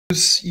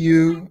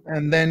you,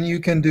 and then you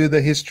can do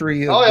the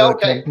history of the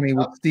company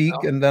with Stig,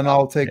 and then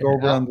I'll take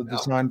over on the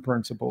design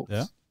principles.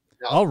 Yeah.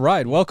 All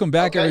right. Welcome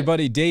back,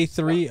 everybody. Day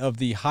 3 of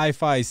the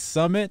HiFi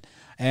Summit.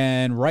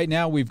 And right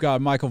now we've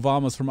got Michael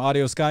Vamos from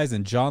Audio Skies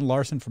and John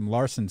Larsen from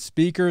Larsen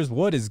Speakers.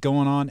 What is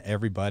going on,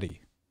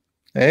 everybody?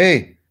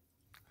 Hey.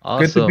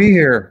 Awesome. Good to be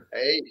here.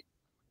 Hey.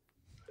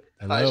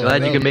 Hello.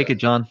 Glad you can make it,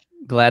 John.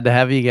 Glad to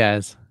have you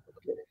guys.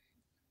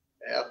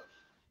 Yeah.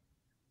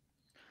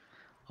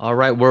 All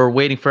right, we're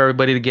waiting for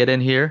everybody to get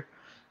in here.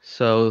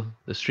 So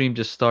the stream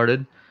just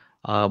started.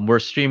 We're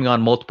streaming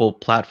on multiple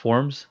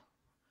platforms.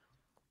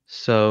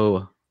 So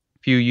a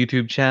few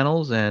YouTube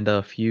channels and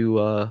a few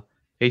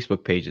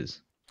Facebook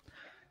pages.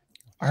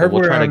 I heard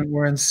we're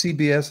on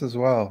CBS as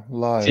well,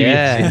 live.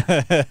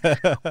 Yeah.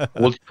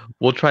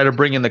 we'll try to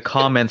bring in the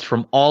comments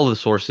from all the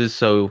sources.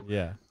 So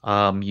yeah,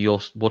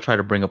 we'll try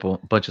to bring up a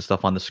bunch of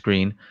stuff on the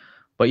screen.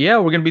 But yeah,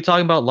 we're gonna be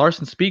talking about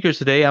Larsen speakers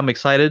today. I'm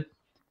excited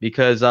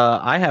because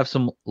I have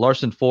some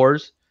Larsen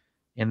 4s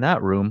in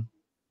that room,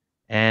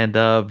 and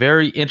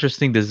very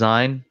interesting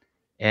design.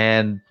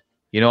 And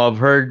you know, I've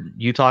heard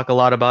you talk a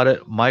lot about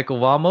it, Michael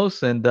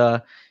Vamos, and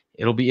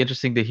it'll be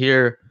interesting to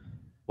hear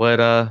what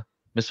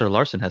Mr.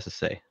 Larsen has to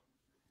say.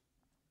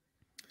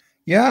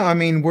 Yeah, I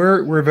mean,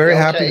 we're very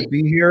happy to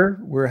be here.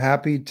 We're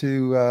happy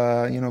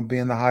to you know, be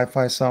in the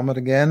HiFi Summit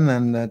again,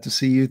 and to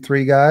see you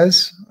three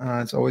guys.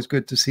 It's always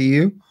good to see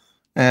you,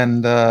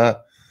 and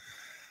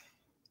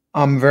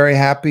I'm very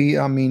happy.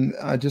 I mean,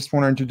 I just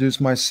want to introduce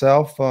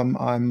myself.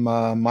 I'm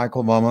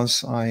Michael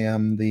Vamos. I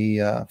am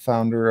the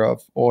founder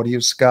of Audio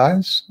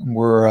Skies.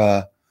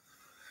 We're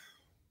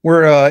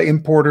an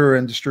importer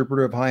and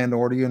distributor of high-end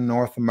audio in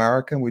North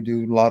America. We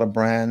do a lot of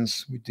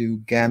brands. We do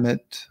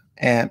gamut,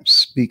 amps,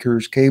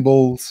 speakers,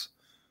 cables.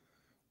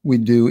 We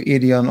do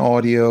Ideon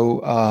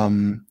audio,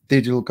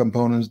 digital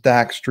components,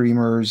 DAC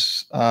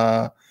streamers.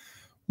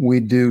 We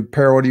do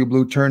Pair Audio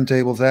Blue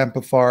turntables,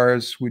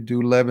 amplifiers. We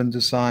do Levin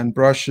design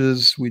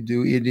brushes. We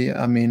do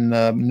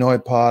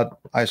Noipod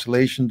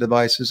isolation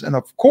devices, and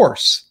of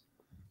course,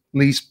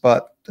 last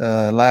but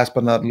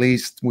not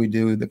least, we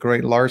do the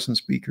great Larsen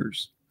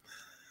speakers.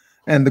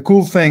 And the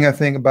cool thing I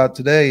think about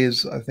today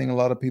is, I think a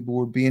lot of people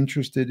would be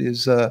interested,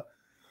 is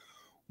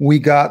we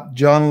got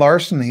John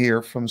Larsen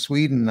here from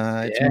Sweden.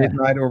 It's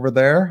midnight over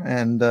there,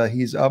 and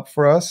he's up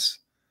for us.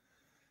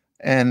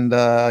 And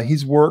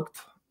he's worked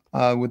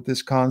with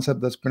this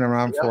concept that's been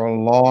around for a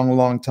long,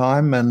 long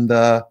time. And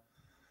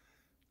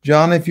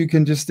John, if you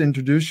can just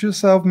introduce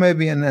yourself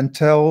maybe, and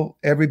tell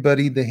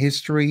everybody the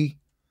history,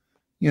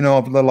 you know,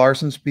 of the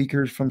Larsen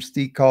speakers from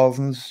Stig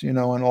Carlsson's, you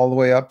know, and all the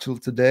way up till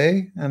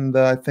today. And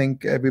I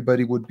think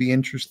everybody would be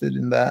interested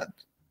in that.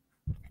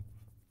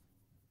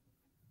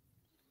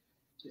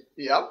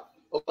 Yeah,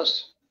 of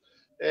course.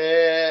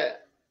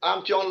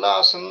 I'm John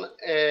Larsen,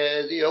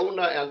 the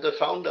owner and the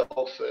founder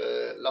of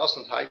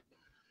Larsen HiFi.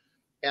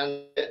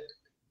 And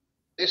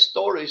this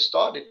story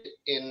started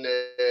in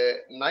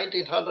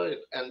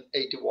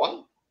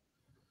 1981.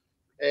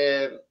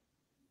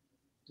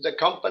 The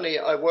company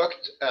I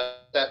worked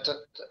at that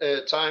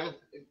time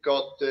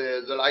got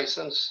the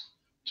license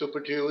to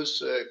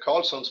produce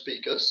Carlsson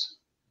speakers.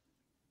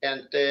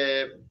 And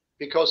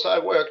because I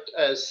worked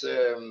as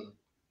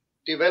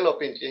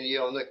development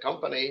engineer on the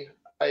company,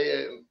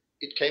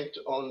 it came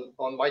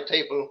on my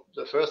table,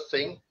 the first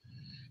thing.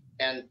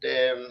 And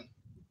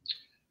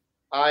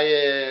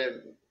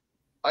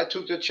I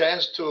took the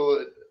chance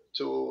to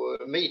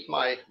meet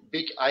my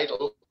big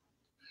idol.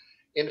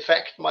 In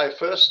fact, my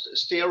first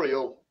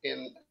stereo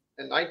in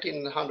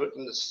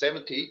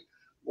 1970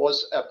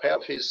 was a pair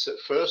of his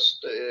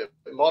first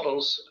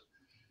models,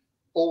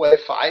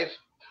 OA5.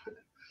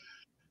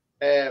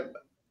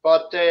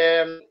 But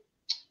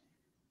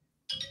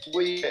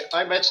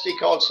I met Stig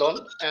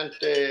Carlsson, and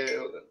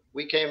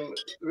we came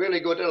really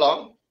good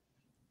along.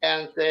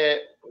 And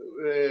the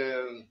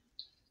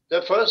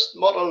first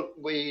model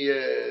we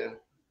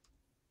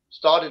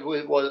started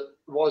with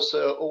was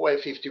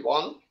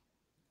OA51,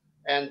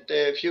 and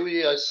a few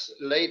years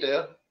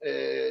later,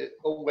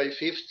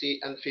 OA50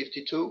 and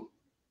 52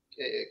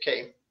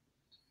 came.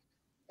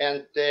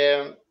 And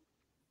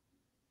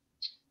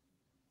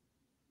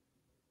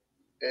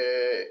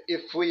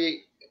if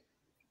we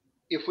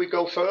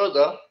go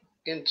further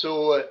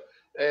into,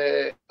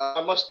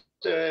 I must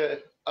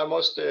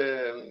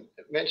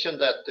mention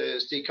that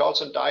Stig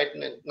Carlsson died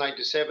in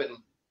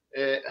 97.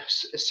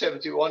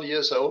 71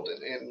 years old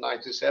in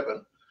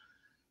 97,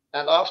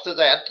 and after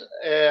that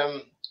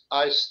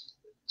I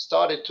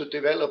started to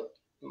develop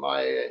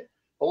my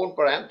own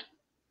brand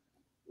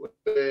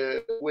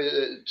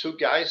with two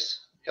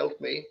guys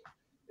helped me,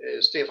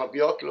 Stefan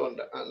Björklund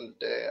and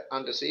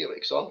Anders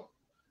Eriksson.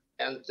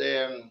 And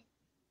the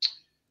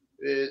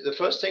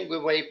first thing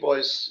we made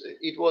was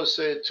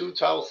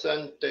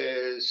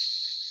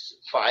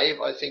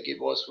 2005, I think it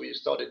was, we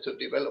started to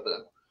develop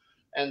them.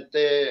 And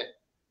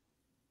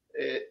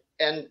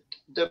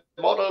the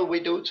model we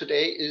do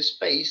today is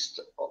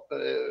based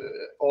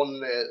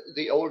on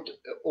the old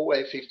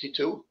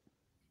OA52.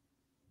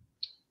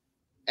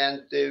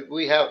 And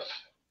we have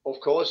of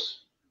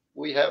course,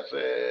 we have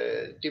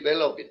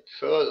developed it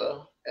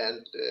further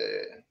and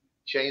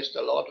changed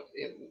a lot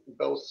in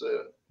both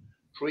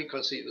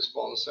frequency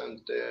response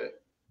and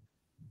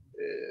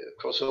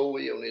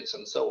crossover units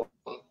and so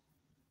on.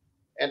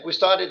 And we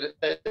started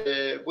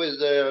with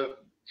the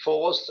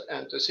 4s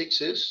and the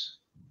 6s,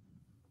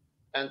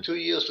 and 2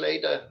 years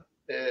later,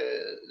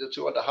 the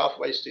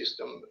 2.5-way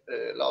system,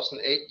 Larsen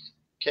 8,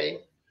 came,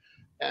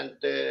 and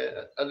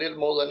a little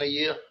more than a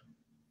year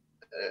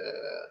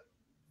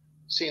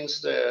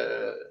since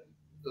the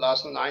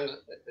Larsen 9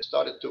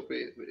 started to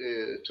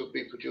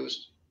be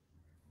produced.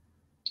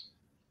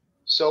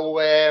 So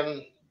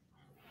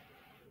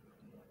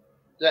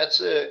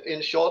that's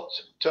in short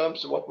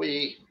terms what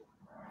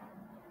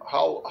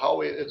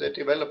how the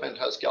development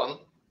has gone.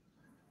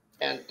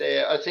 And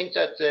I think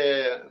that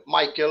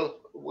Michael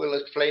will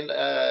explain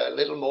a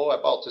little more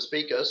about the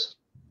speakers.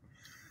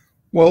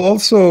 Well,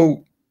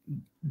 also,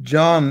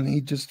 John,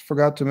 he just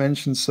forgot to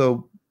mention,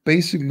 so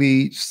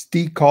basically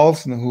Stig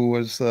Carlsson, who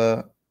was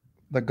the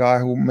guy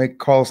who made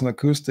Carlsson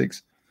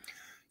Acoustics,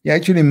 he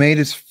actually made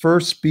his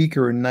first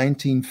speaker in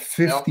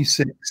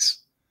 1956,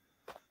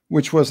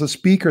 which was a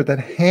speaker that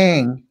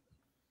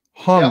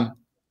hung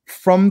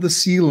from the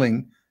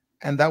ceiling.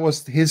 And that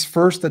was his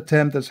first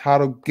attempt as how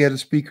to get a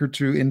speaker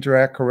to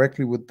interact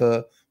correctly with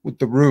the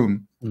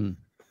room. Mm.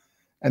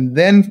 And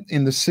then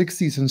in the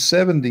 60s and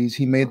 70s,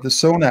 he made the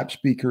Sonap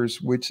speakers,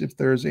 which, if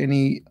there's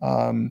any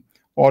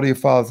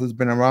audiophiles that's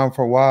been around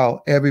for a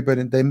while,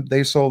 everybody,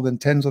 they sold in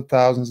tens of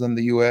thousands in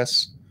the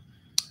US.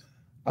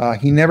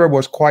 He never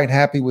was quite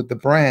happy with the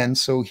brand,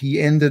 so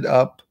he ended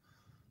up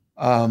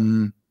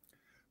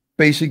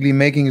basically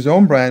making his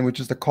own brand, which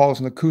is the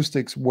Carlsson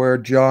Acoustics, where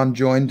John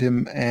joined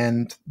him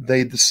and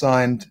they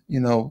designed,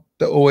 the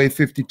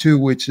OA52,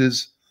 which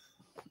is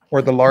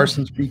where the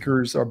Larsen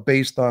speakers are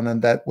based on,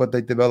 and that what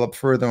they developed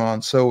further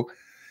on. So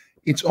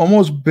it's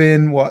almost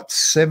been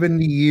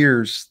 70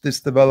 years, this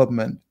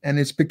development, and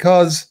it's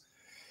because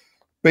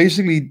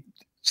basically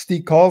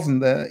Stig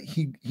Carlsson,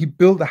 he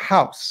built a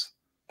house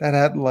that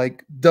had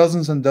like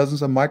dozens and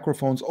dozens of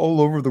microphones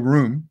all over the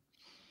room,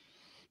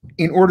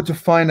 in order to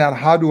find out,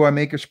 how do I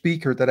make a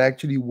speaker that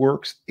actually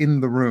works in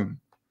the room?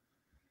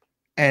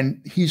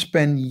 And he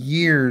spent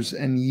years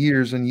and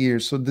years and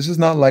years. So this is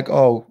not like,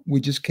 oh, we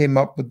just came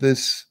up with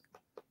this,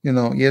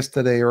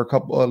 yesterday or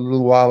a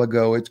little while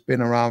ago. It's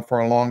been around for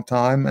a long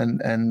time,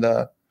 and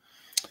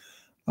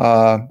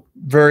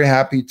very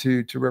happy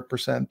to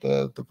represent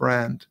the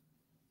brand.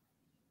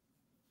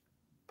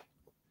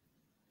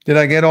 Did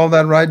I get all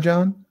that right,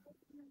 John?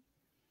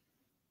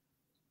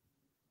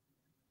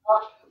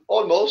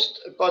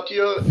 Almost, but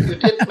you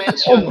did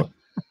mention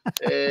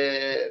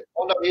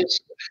one of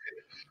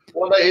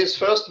his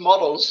first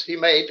models he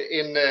made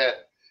in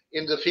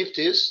the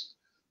 50s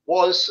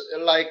was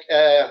like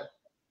a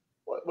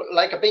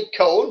big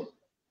cone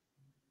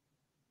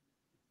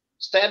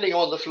standing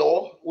on the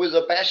floor with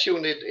a bass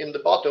unit in the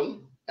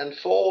bottom and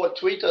 4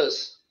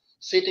 tweeters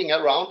sitting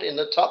around in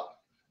the top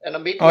and a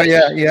mid-range. Oh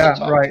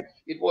yeah, right.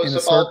 It was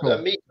about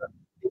a meter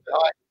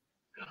high.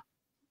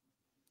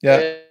 Yeah.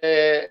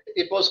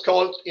 It was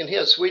called in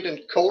here, Sweden,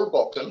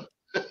 Kolbocken.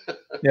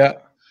 Yeah.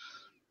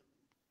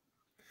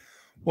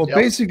 Well,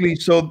 basically,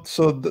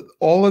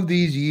 all of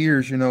these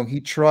years,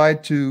 he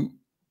tried to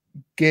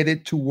get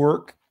it to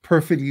work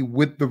perfectly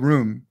with the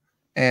room.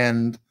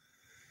 And,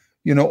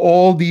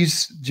 all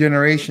these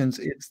generations,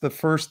 it's the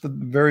first of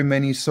very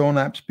many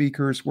Sonap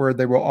speakers where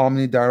they were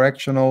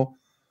omnidirectional,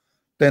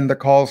 then the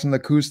Carlsson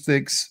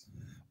Acoustics,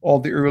 all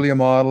the earlier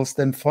models,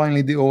 then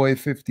finally the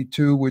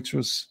OA52, which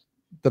was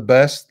the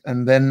best,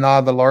 and then now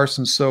the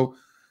Larsen. So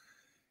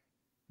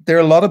there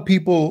are a lot of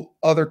people,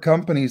 other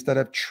companies, that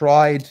have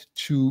tried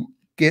to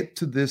get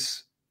to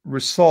this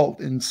result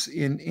in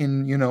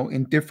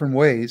different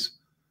ways,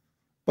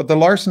 but the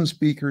Larsen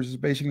speakers is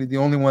basically the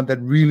only one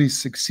that really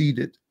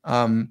succeeded.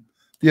 The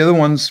other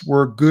ones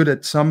were good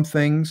at some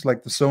things,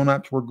 like the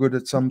Sonaps were good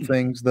at some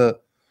things, the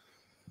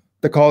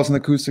Carlsson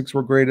Acoustics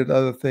were great at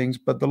other things,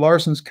 but the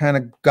Larsens kind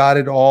of got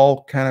it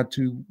all kind of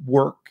to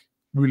work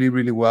really,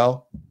 really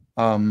well.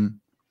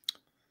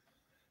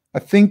 I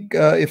think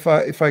if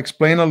I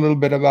explain a little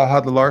bit about how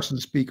the Larsen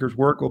speakers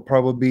work, will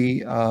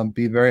probably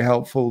be very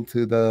helpful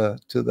to the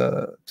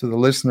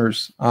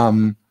listeners.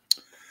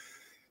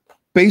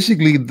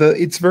 Basically,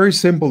 it's very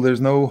simple.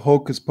 There's no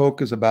hocus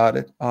pocus about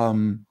it.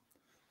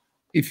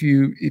 If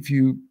you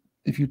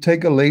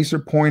take a laser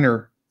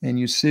pointer and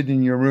you sit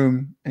in your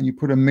room and you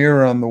put a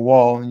mirror on the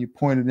wall and you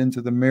point it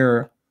into the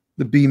mirror,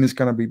 the beam is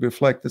going to be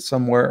reflected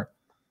somewhere.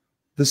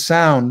 The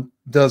sound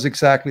does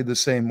exactly the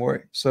same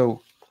way.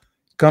 So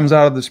comes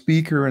out of the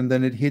speaker and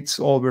then it hits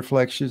all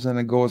reflections and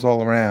it goes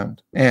all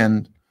around.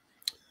 And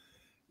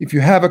if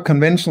you have a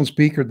conventional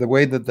speaker, the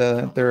way that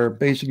they're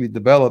basically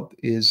developed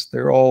is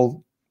they're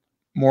all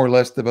more or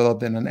less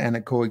developed in an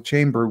anechoic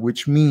chamber,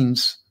 which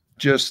means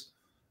just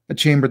a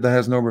chamber that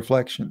has no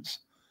reflections.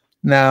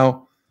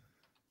 Now,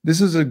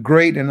 this is a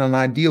great, in an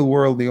ideal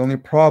world. The only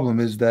problem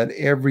is that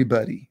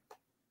everybody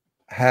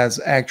has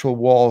actual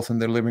walls in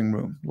their living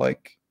room.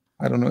 Like,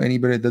 I don't know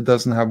anybody that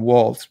doesn't have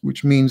walls,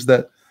 which means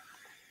that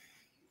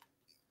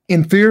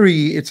in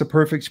theory, it's a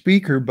perfect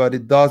speaker, but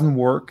it doesn't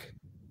work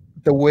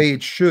the way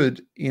it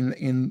should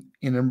in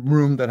a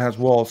room that has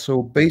walls.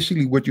 So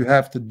basically what you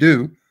have to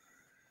do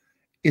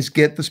is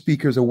get the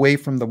speakers away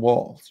from the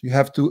walls. You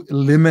have to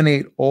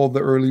eliminate all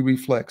the early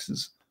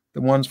reflexes,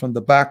 the ones from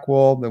the back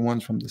wall, the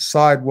ones from the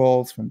side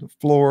walls, from the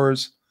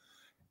floors.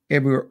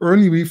 Everywhere.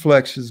 Early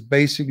reflexes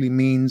basically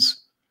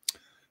means,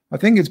 I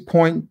think it's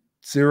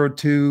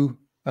 0.02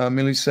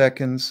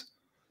 milliseconds.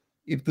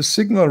 If the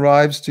signal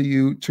arrives to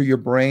you, to your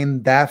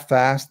brain that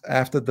fast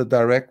after the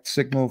direct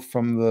signal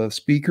from the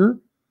speaker,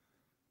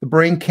 the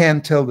brain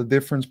can't tell the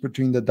difference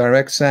between the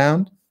direct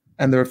sound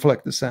and the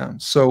reflected sound.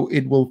 So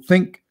it will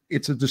think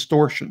it's a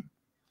distortion.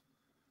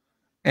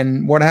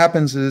 And what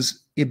happens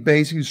is it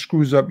basically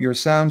screws up your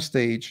sound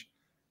stage,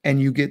 and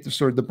you get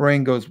the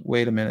brain goes,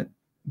 wait a minute,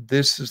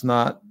 this is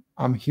not,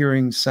 I'm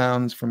hearing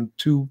sounds from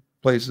two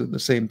places at the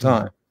same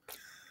time.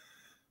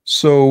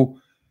 So,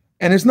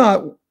 and it's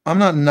not, I'm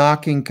not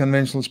knocking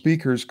conventional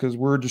speakers because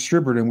we're a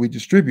distributor and we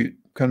distribute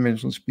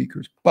conventional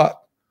speakers,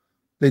 but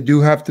they do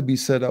have to be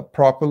set up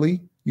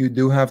properly. You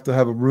do have to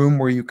have a room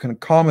where you can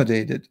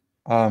accommodate it.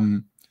 I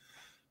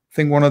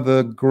think one of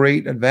the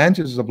great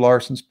advantages of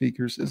Larsen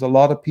speakers is a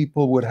lot of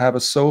people would have a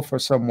sofa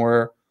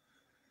somewhere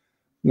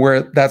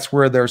where that's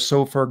where their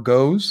sofa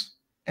goes,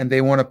 and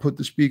they want to put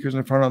the speakers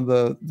in front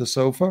of the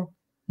sofa.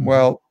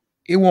 Well,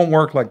 it won't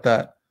work like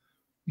that.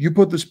 You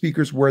put the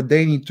speakers where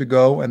they need to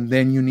go, and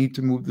then you need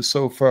to move the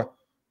sofa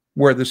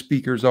where the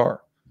speakers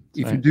are.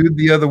 If you do it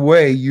the other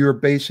way, you're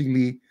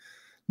basically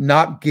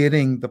not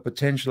getting the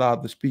potential out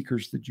of the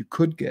speakers that you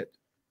could get.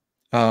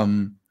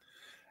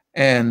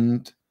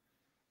 And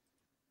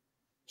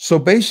so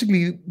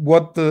basically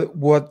what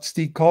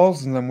Stig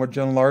Carlsson and what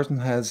John Larsen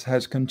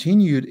has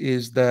continued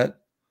is that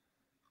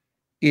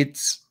it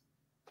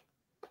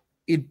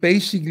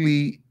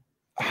basically,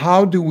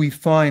 how do we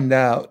find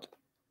out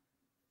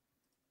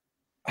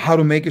how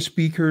to make a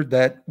speaker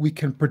that we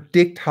can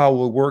predict how it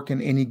will work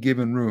in any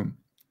given room?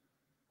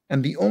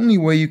 And the only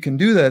way you can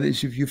do that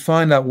is if you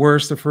find out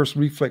where's the first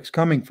reflex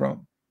coming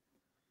from.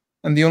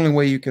 And the only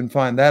way you can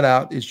find that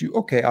out is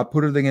okay, I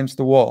put it against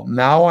the wall.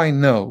 Now I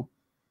know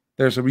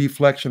there's a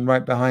reflection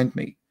right behind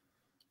me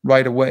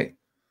right away.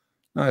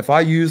 Now, if I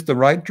use the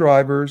right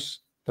drivers,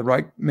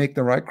 make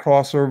the right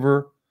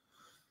crossover,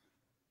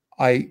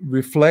 I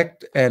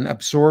reflect and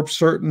absorb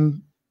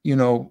certain,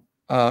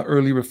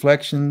 early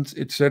reflections,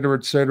 et cetera,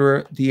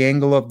 the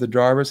angle of the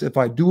drivers. If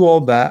I do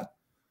all that,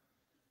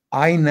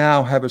 I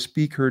now have a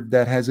speaker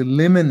that has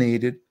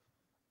eliminated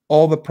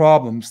all the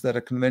problems that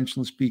a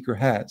conventional speaker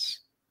has.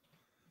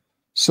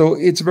 So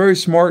it's very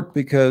smart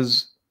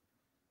because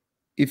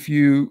if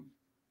you,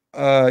 we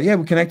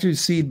can actually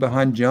see it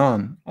behind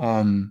John.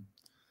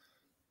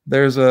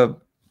 There's a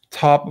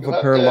top of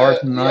a pair of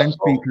Larsen 9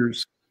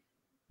 speakers.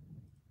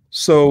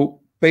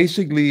 So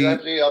basically,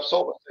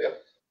 so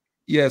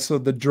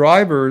the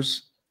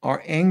drivers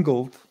are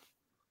angled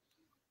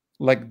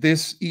like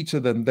this, each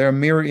of them. They're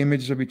mirror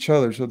images of each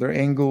other. So they're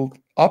angled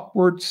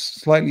upwards,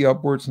 slightly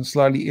upwards, and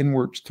slightly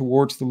inwards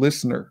towards the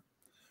listener.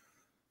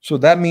 So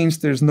that means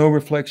there's no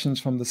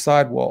reflections from the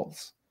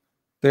sidewalls.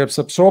 There's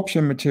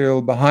absorption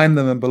material behind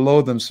them and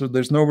below them, so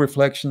there's no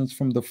reflections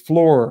from the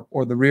floor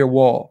or the rear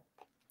wall.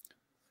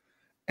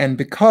 And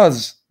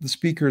because the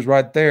speaker is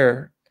right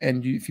there,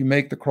 and if you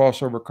make the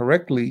crossover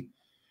correctly,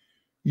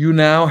 you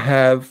now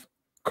have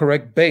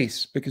correct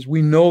bass, because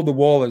we know the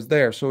wall is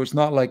there. So it's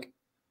not like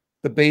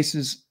the bass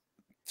is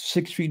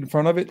 6 feet in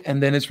front of it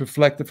and then it's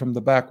reflected from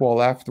the back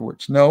wall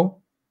afterwards. No,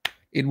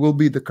 it will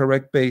be the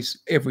correct bass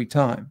every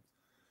time.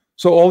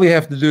 So all you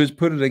have to do is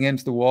put it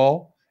against the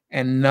wall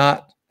and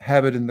not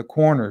have it in the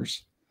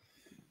corners.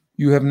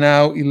 You have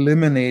now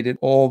eliminated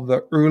all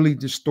the early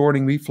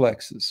distorting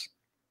reflexes.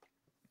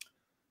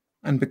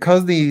 And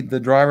because the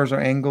drivers are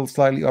angled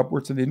slightly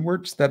upwards and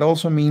inwards, that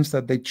also means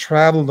that they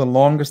travel the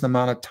longest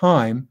amount of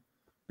time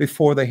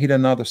before they hit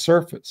another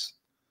surface.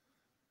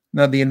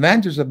 Now, the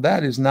advantage of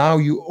that is now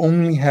you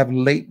only have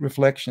late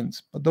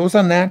reflections, but those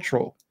are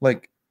natural.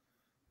 Like,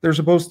 they're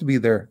supposed to be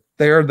there.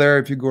 They are there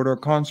if you go to a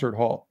concert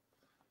hall.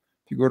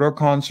 If you go to a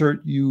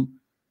concert, you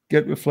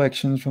get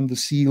reflections from the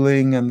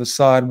ceiling and the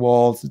side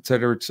walls, et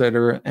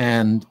cetera,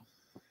 and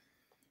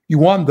you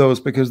want those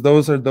because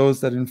those are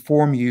those that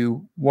inform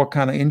you what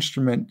kind of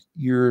instrument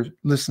you're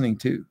listening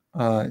to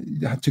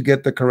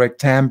get the correct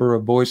timbre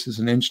of voices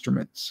and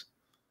instruments.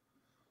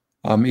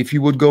 If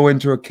you would go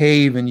into a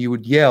cave and you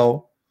would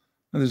yell,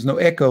 and there's no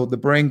echo, the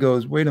brain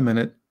goes, wait a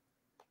minute,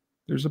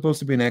 there's supposed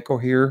to be an echo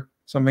here.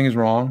 Something is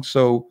wrong.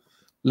 So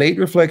late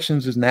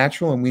reflections is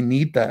natural, and we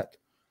need that.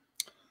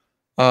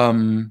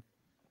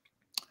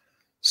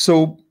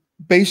 So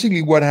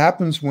basically what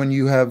happens when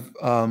you have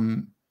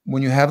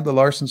the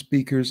Larsen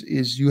speakers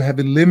is you have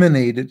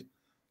eliminated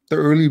the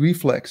early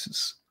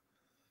reflexes,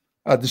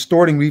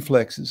 distorting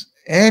reflexes,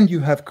 and you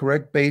have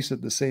correct bass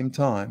at the same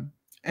time.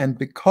 And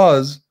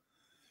because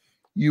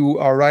you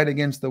are right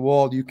against the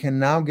wall, you can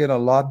now get a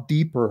lot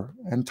deeper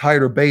and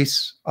tighter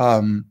bass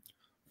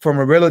from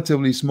a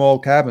relatively small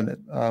cabinet.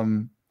 I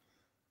don't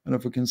know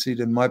if we can see it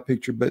in my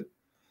picture, but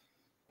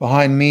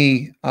behind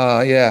me,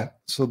 yeah.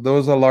 So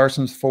those are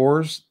Larsen's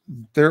 4s.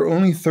 They're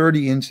only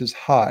 30 inches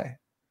high,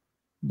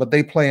 but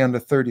they play under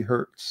 30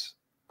 hertz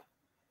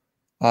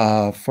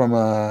from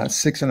a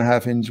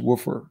 6.5-inch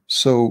woofer.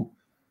 So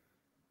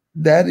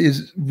that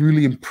is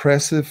really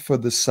impressive for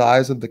the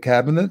size of the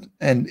cabinet,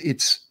 and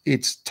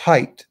it's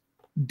tight,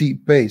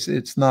 deep bass.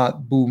 It's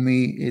not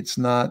boomy. It's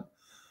not.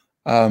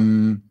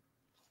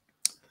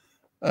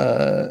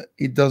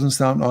 It doesn't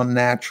sound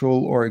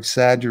unnatural or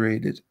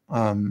exaggerated.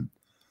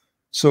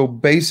 So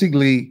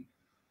basically,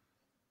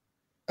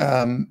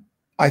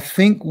 I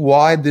think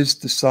why this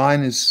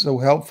design is so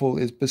helpful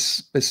is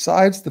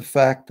besides the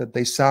fact that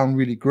they sound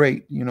really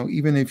great, you know,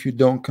 even if you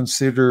don't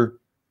consider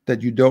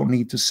that you don't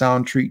need to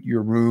sound treat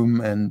your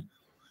room, and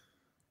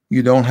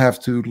you don't have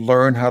to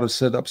learn how to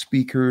set up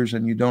speakers,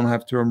 and you don't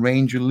have to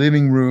arrange your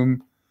living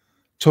room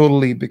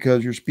totally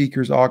because your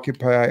speakers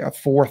occupy a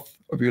fourth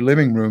of your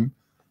living room.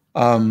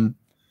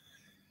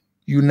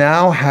 You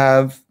now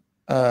have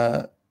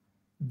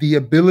the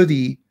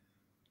ability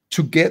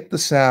to get the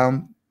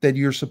sound that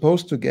you're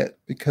supposed to get,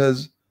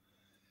 because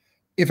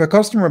if a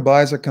customer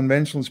buys a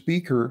conventional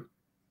speaker,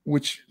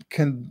 which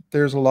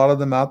there's a lot of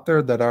them out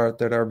there that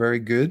are very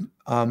good,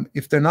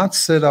 if they're not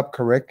set up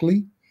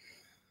correctly,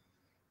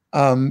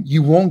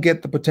 you won't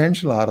get the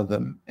potential out of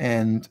them.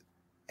 And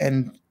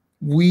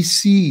we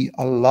see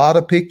a lot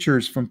of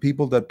pictures from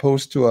people that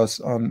post to us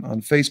on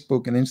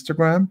Facebook and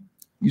Instagram.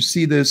 You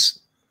see this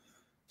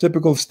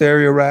typical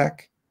stereo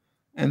rack,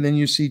 and then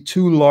you see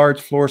 2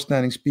 large floor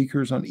standing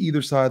speakers on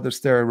either side of the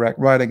stereo rack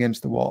right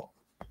against the wall.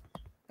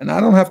 And I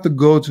don't have to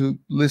go to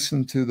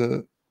listen to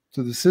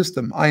the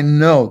system. I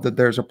know that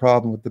there's a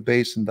problem with the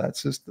bass in that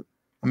system.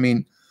 I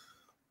mean,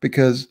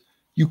 because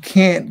you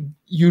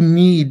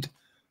need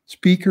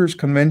speakers,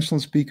 conventional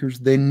speakers,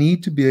 they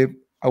need to be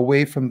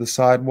away from the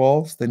side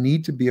walls. They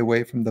need to be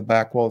away from the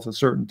back walls a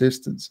certain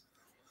distance.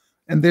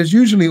 And there's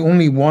usually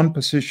only one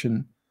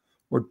position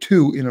or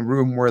 2 in a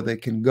room where they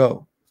can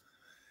go.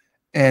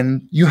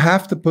 And you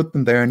have to put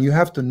them there, and you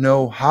have to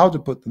know how to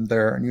put them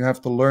there, and you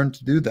have to learn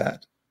to do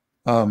that.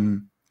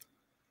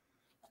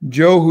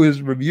 Joe, who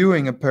is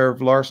reviewing a pair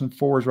of Larsen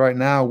 4s right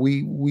now,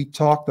 we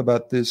talked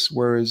about this,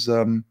 whereas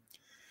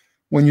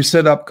when you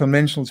set up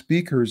conventional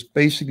speakers,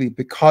 basically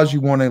because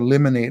you want to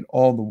eliminate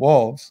all the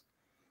walls,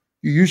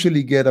 you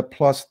usually get a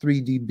plus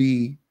 3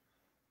 dB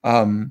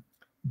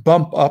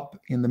bump up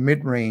in the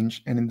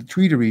mid-range and in the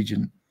treaty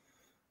region.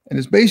 And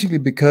it's basically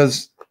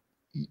because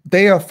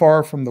they are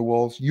far from the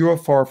walls, you're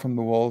far from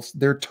the walls,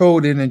 they're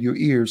towed in at your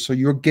ears, so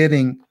you're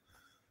getting,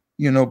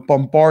 you know,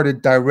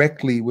 bombarded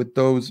directly with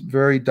those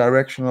very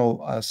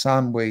directional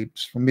sound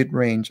waves from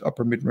mid-range,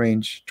 upper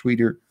mid-range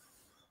tweeter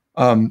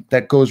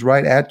that goes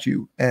right at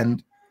you.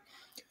 And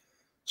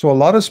so a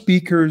lot of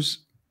speakers,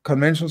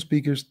 conventional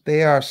speakers,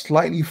 they are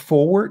slightly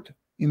forward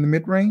in the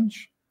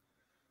mid-range,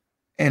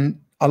 and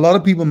a lot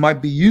of people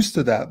might be used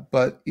to that,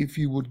 but if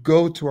you would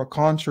go to a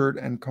concert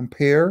and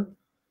compare,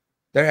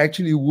 there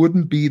actually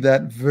wouldn't be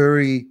that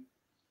very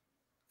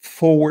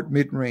forward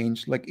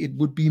mid-range. Like, it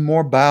would be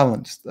more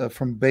balanced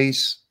from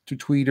bass to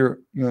tweeter,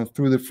 you know,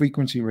 through the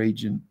frequency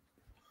region.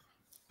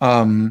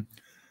 And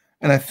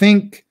I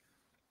think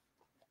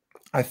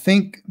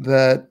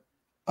that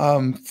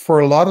for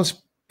a lot of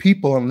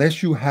people,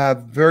 unless you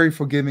have very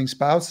forgiving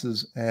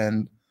spouses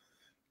and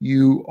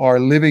you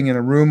are living in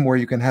a room where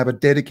you can have a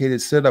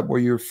dedicated setup where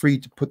you're free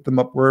to put them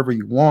up wherever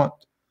you want,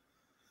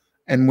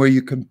 and where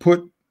you can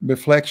put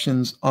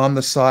reflections on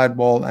the side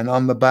wall and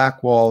on the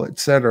back wall,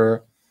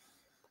 etc.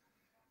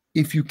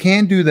 If you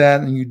can't do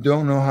that and you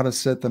don't know how to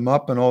set them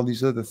up and all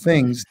these other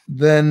things,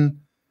 then,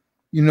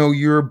 you know,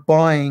 you're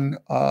buying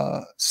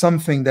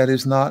something that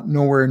is not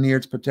nowhere near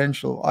its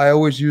potential. I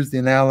always use the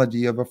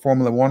analogy of a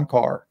Formula One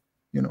car.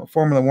 You know, a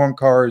Formula One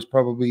car is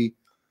probably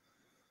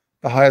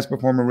the highest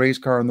performing race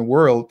car in the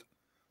world.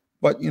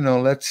 But, you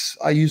know,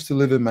 I used to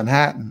live in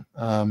Manhattan.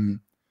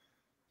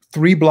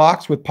 3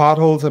 blocks with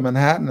potholes in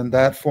Manhattan, and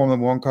that Formula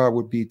One car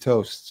would be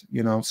toast,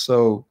 you know.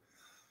 So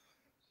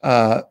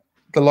the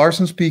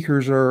Larsen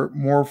speakers are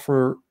more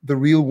for the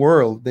real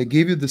world. They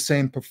give you the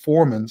same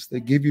performance. They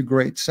give you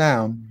great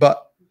sound,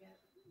 but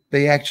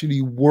they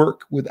actually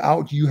work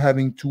without you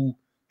having to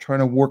try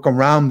to work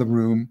around the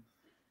room.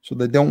 So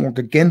they don't work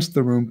against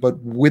the room, but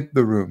with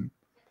the room.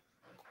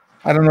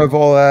 I don't know if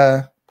all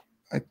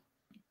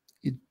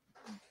it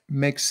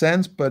makes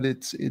sense, but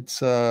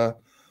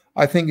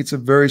I think it's a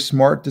very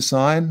smart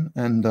design,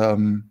 and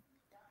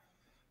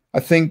I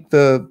think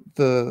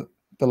the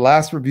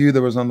last review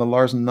that was on the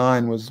Larsen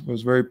 9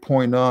 was very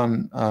point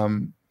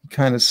on.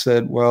 Kind of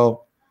said,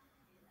 well,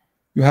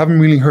 you haven't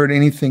really heard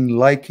anything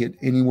like it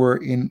anywhere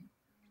in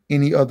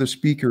any other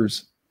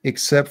speakers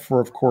except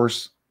for, of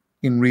course,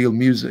 in real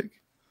music.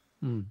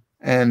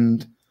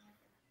 And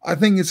I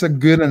think it's a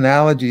good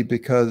analogy,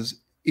 because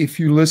if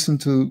you listen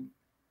to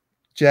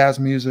jazz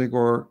music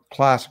or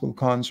classical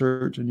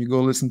concerts and you go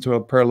listen to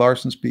a pair of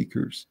Larsen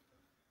speakers,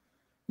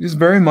 It's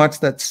very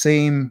much that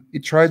same.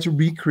 It tries to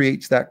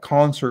recreate that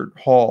concert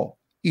hall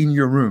in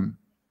your room.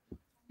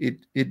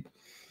 It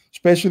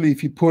especially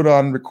if you put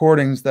on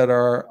recordings that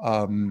are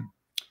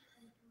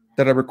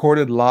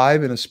recorded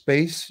live in a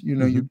space. You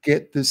know, you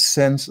get this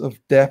sense of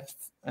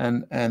depth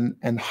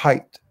and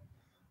height.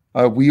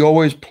 We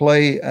always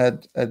play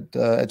at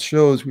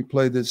shows. We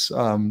play this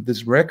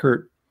this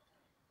record.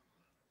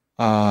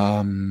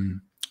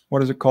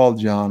 What is it called,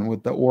 John?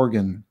 With the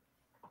organ.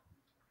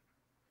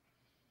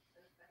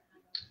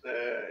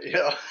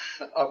 Yeah,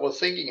 I was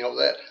thinking of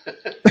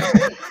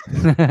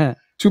that.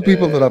 Two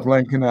people that are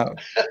blanking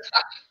out.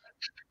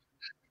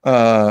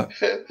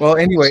 Well,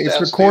 anyway,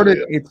 it's recorded.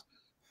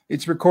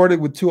 It's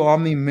recorded with two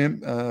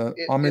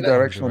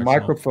omnidirectional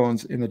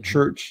microphones in a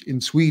church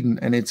in Sweden,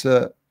 and it's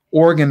a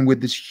organ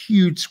with this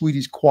huge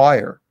Swedish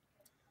choir.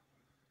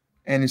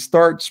 And it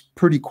starts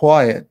pretty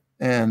quiet,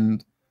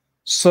 and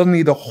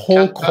suddenly the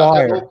whole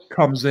choir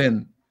comes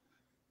in,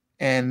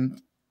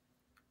 and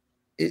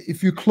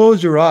if you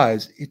close your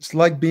eyes, it's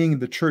like being in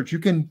the church. You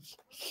can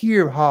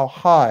hear how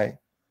high,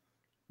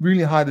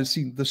 really high,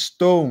 the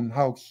stone,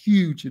 how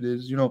huge it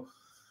is, you know,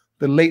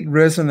 the late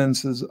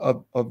resonances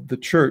of the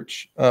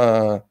church.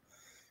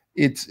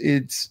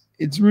 It's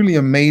really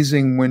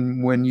amazing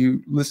when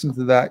you listen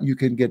to that, you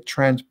can get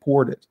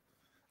transported.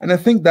 And I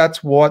think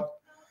that's what,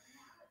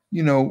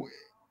 you know,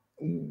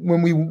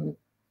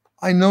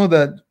 I know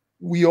that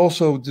we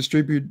also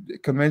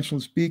distribute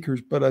conventional speakers,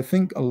 but I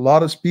think a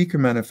lot of speaker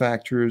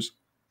manufacturers,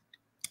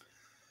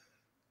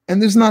 and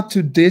this is not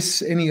to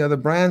diss any other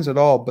brands at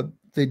all, but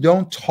they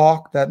don't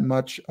talk that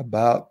much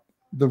about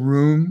the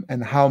room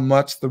and how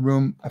much the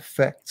room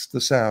affects the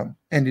sound.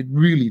 And it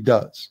really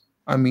does.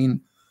 I mean,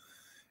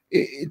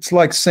 it's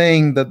like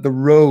saying that the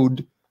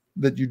road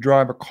that you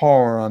drive a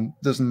car on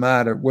doesn't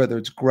matter whether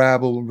it's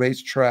gravel,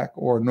 racetrack,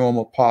 or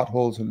normal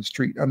potholes in the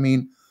street. I mean,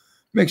 it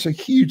makes a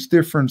huge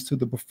difference to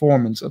the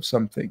performance of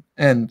something.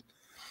 And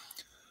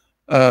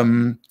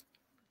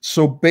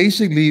so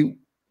basically,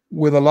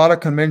 with a lot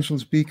of conventional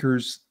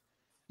speakers,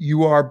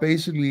 you have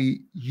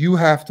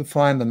to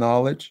find the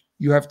knowledge.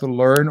 You have to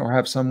learn or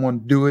have someone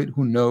do it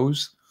who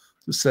knows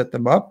to set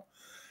them up.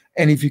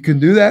 And if you can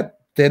do that,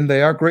 then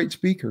they are great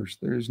speakers.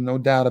 There's no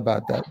doubt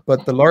about that.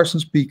 But the Larsen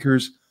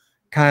speakers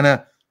kind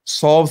of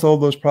solves all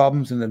those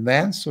problems in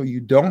advance. So you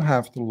don't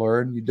have to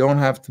learn. You don't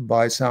have to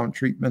buy sound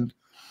treatment.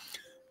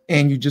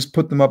 And you just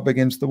put them up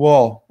against the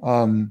wall.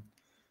 There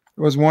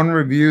was one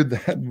review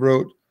that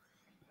wrote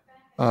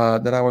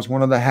that I was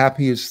one of the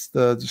happiest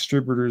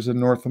distributors in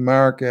North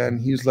America. And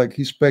he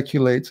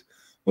speculates,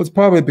 well, it's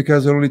probably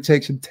because it only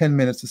takes him 10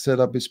 minutes to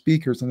set up his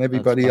speakers and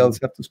everybody else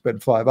have to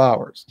spend 5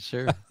 hours.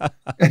 Sure.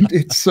 And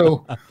it's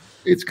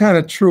kind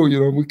of true.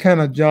 You know, we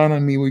kind of, John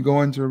and me, we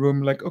go into a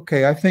room like,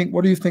 okay,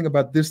 what do you think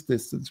about this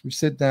distance? We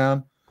sit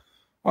down.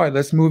 All right,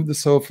 let's move the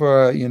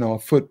sofa, you know, a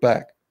foot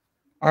back.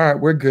 All right,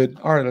 we're good.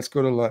 All right, let's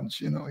go to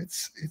lunch. You know,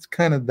 it's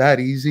kind of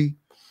that easy.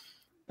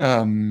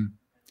 And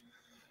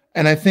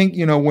I think,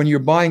 you know, when you're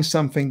buying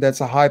something that's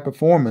a high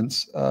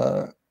performance,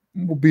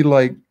 will be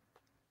like,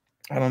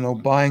 I don't know,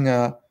 buying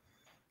a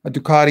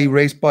Ducati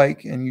race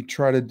bike and you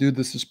try to do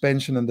the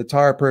suspension and the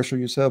tire pressure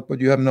yourself,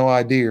 but you have no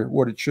idea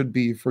what it should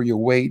be for your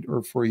weight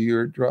or for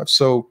your drive.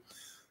 So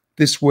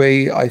this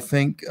way, I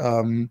think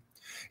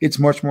it's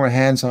much more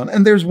hands-on.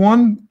 And there's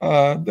one,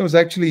 there was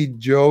actually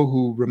Joe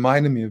who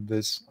reminded me of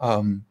this.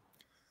 One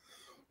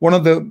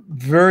of the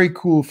very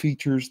cool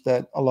features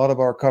that a lot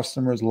of our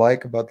customers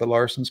like about the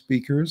Larsen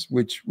speakers,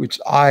 which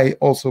I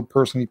also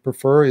personally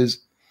prefer, is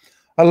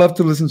I love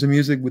to listen to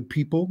music with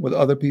people, with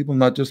other people,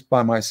 not just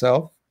by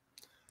myself.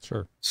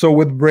 Sure. So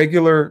with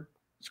regular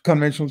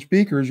conventional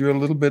speakers, you're a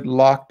little bit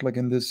locked, like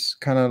in this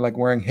kind of like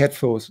wearing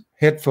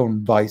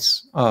headphone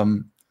vice.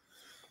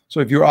 So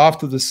if you're off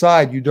to the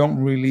side, you don't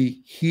really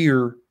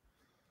hear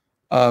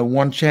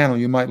one channel.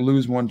 You might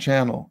lose one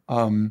channel.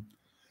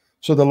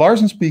 So the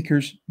Larsen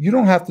speakers, you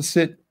don't have to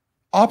sit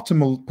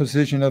optimal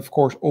position, of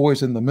course,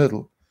 always in the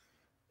middle.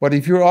 But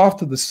if you're off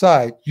to the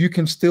side, you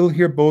can still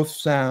hear both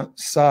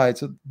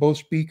sides of both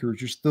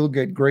speakers. You still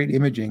get great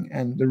imaging.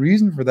 And the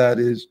reason for that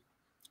is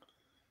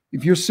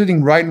if you're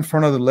sitting right in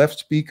front of the left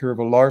speaker of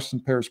a Larsen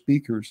pair of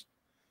speakers,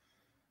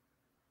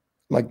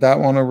 like that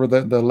one over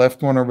the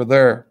left one over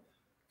there,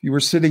 if you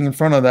were sitting in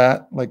front of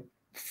that, like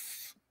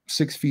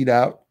 6 feet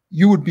out,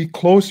 you would be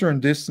closer in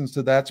distance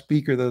to that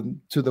speaker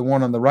than to the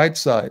one on the right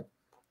side.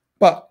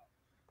 But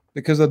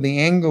because of the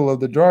angle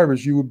of the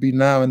drivers, you would be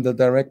now in the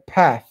direct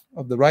path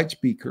of the right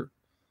speaker.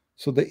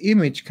 So the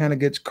image kind of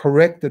gets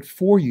corrected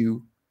for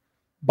you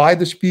by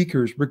the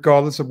speakers,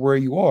 regardless of where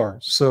you are.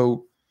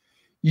 So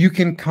you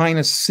can kind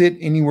of sit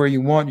anywhere you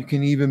want. You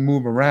can even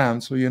move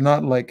around. So you're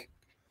not like,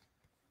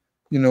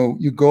 you know,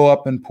 you go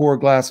up and pour a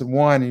glass of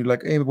wine and you're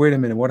like, hey, wait a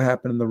minute, what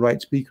happened in the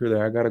right speaker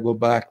there? I got to go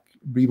back,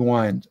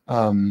 rewind.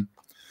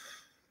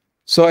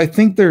 So I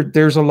think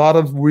there's a lot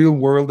of real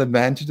world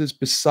advantages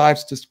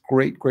besides just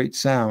great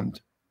sound.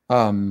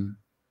 And,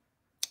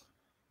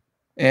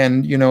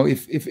 you know,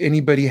 if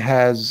anybody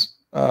has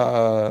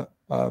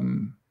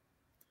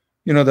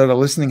that are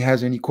listening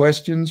has any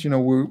questions,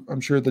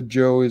 I'm sure that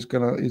Joe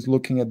is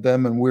looking at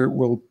them, and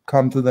we'll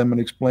come to them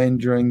and explain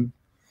during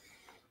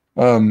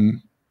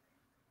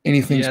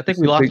anything Yeah, I think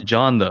we specific. lost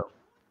John though.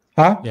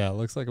 Huh? Yeah, it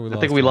looks like we I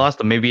lost think we John.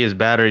 lost him. Maybe his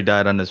battery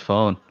died on his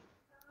phone.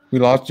 We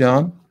lost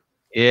John?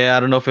 Yeah, I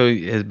don't know if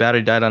his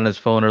battery died on his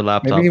phone or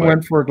laptop. Maybe he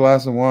went for a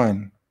glass of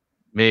wine.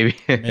 Maybe.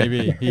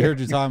 Maybe he heard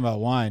you talking about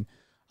wine.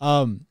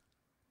 I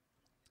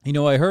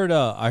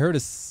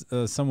heard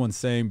someone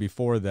saying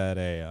before that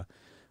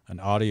an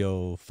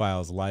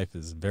audiophile's life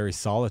is very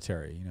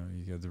solitary.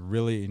 You got the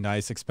really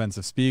nice,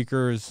 expensive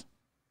speakers,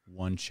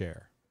 one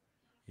chair.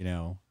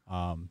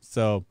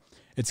 So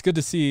it's good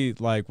to see,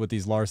 like with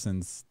these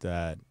Larsens,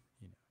 that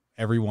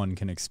everyone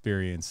can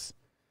experience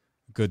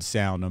good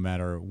sound no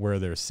matter where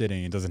they're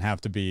sitting. It doesn't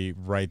have to be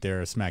right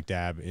there, smack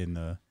dab in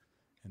the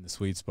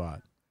sweet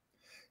spot.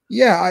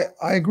 Yeah,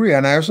 I agree.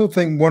 And I also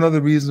think one of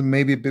the reasons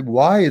maybe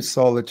why it's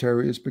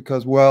solitary is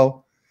because,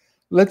 well,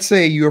 let's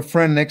say your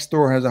friend next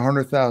door has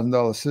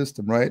 $100,000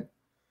 system, right?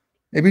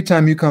 Every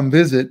time you come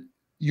visit,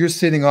 you're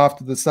sitting off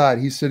to the side.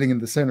 He's sitting in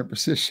the center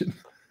position.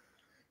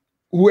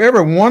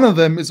 Whoever one of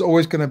them is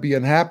always going to be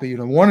unhappy.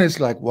 One is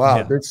like, wow,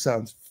 Yeah. That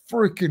sounds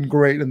freaking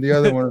great. And the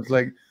other one is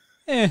like,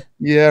 yeah,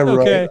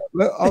 okay.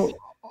 Right.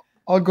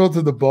 I'll go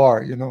to the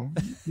bar, you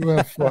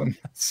have fun.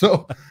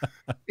 So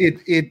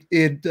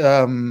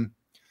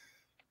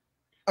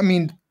I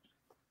mean,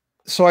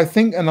 so I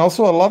think, and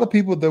also a lot of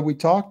people that we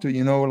talk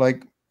to,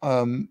 like,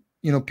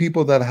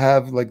 people that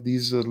have like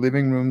these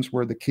living rooms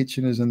where the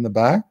kitchen is in the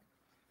back.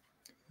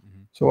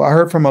 Mm-hmm. So I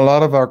heard from a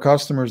lot of our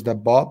customers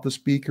that bought the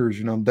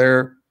speakers,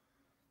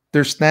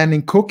 they're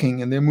standing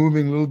cooking and they're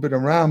moving a little bit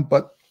around,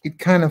 but it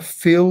kind of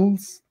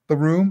fills the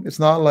room. It's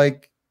not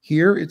like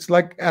here. It's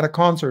like at a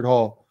concert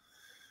hall.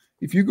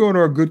 If you go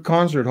to a good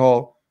concert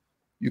hall,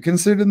 you can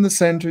sit in the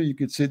center, you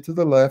can sit to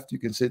the left, you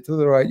can sit to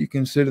the right, you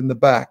can sit in the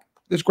back.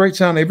 There's great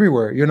sound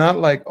everywhere. You're not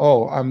like,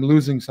 oh, I'm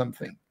losing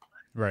something.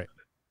 Right.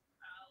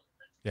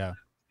 Yeah.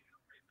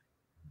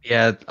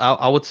 Yeah,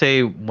 I would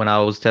say when I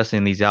was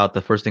testing these out,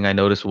 the first thing I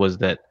noticed was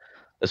that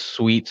the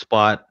sweet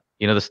spot,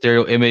 the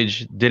stereo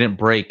image didn't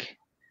break,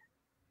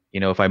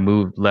 if I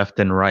moved left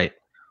and right.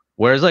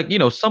 Whereas like,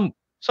 some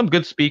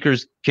good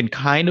speakers can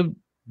kind of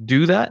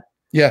do that.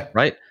 Yeah.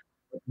 Right.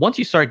 Once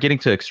you start getting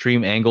to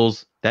extreme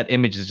angles, that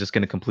image is just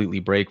going to completely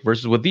break.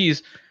 Versus with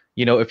these,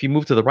 if you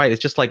move to the right,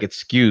 it's just like it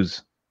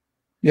skews.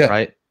 Yeah.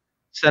 Right.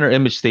 Center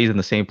image stays in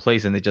the same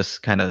place, and it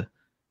just kind of,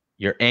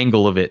 your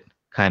angle of it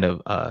kind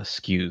of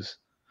skews.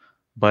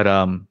 But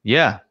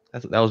yeah,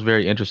 that was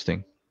very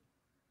interesting.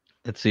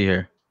 Let's see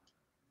here.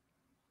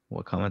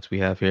 What comments we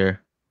have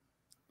here?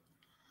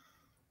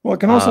 Well, I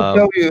can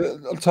also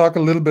talk a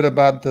little bit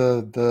about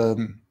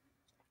the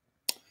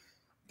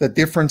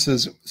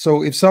differences.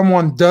 So if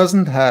someone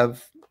doesn't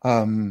have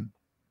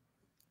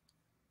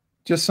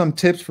just some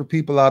tips for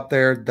people out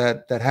there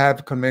that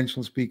have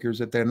conventional speakers,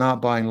 that they're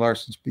not buying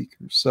Larsen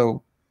speakers.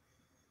 So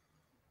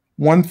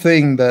one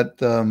thing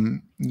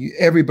that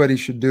everybody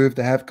should do if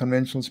they have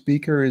conventional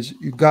speaker is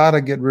you got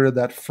to get rid of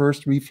that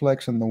first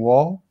reflex in the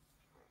wall.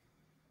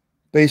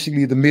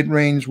 Basically, the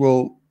mid-range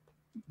will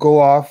go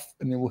off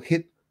and it will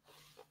hit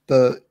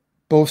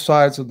both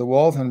sides of the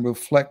walls and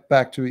reflect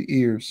back to your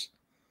ears.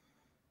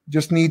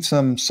 Just need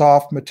some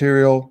soft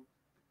material,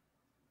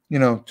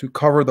 to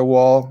cover the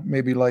wall,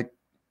 maybe like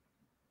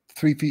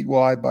 3 feet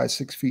wide by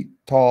 6 feet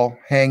tall.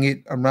 Hang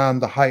it around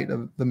the height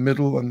of the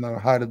middle and the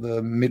height of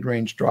the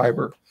mid-range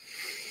driver.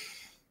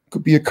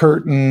 Could be a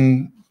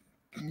curtain,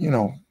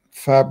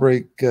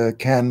 fabric,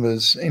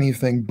 canvas,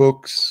 anything,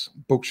 books,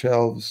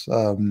 bookshelves.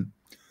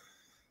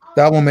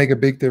 That will make a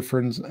big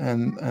difference.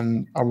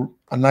 And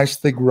a nice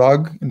thick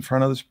rug in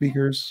front of the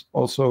speakers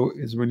also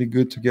is really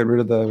good to get rid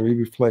of the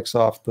reflex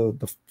off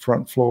the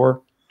front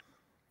floor.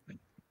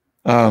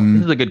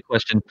 This is a good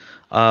question.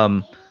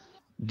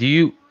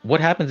 What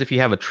happens if you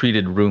have a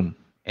treated room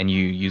and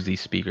you use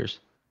these speakers?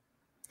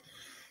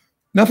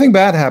 Nothing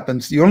bad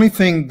happens. The only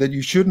thing that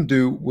you shouldn't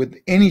do with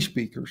any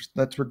speakers,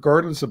 that's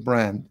regardless of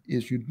brand,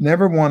 is you'd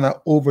never want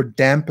to over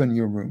dampen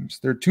your rooms.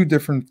 There are two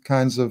different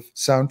kinds of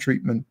sound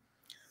treatment.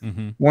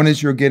 Mm-hmm. One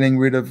is you're getting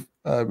rid of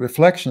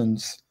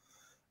reflections,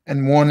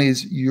 and one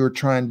is you're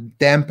trying to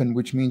dampen,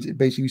 which means it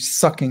basically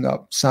sucking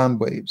up sound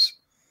waves.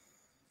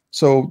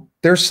 So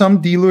there's some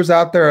dealers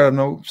out there, I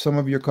know some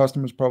of your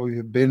customers probably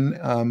have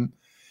been.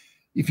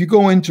 If you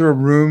go into a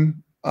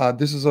room,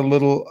 this is a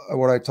little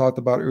what I talked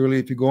about earlier.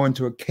 If you go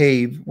into a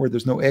cave where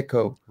there's no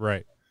echo,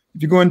 right?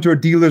 If you go into a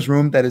dealer's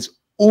room that is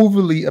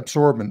overly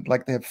absorbent,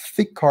 like they have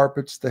thick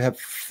carpets, they have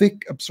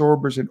thick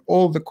absorbers in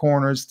all the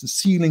corners, the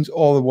ceilings,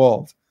 all the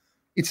walls,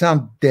 it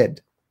sounds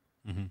dead.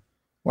 Mm-hmm.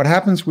 What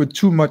happens with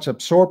too much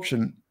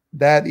absorption,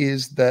 that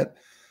is that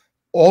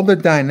all the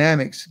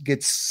dynamics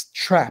gets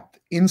trapped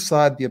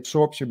inside the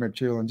absorption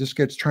material and just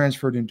gets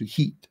transferred into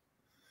heat.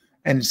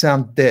 And it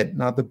sounds dead.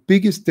 Now, the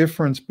biggest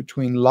difference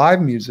between live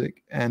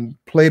music and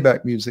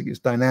playback music is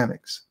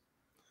dynamics.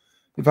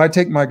 If I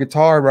take my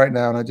guitar right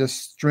now and I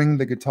just string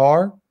the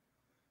guitar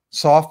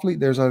softly,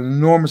 there's an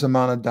enormous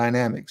amount of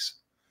dynamics.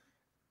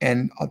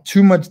 and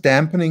too much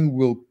dampening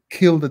will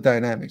kill the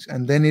dynamics,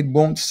 and then it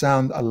won't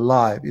sound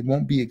alive. It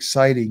won't be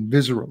exciting,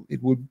 visceral.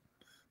 It would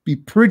be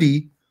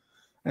pretty,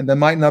 and there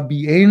might not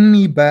be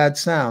any bad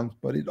sound,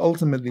 but it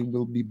ultimately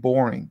will be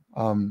boring.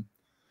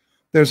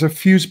 There's a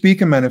few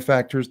speaker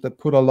manufacturers that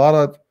put a lot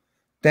of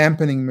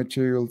dampening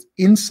materials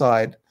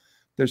inside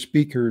their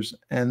speakers,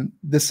 and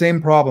the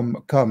same problem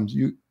comes.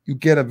 You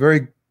get a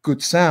very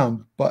good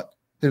sound, but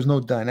there's no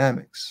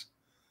dynamics.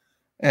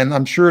 And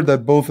I'm sure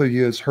that both of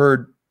you has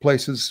heard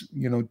places,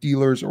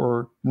 dealers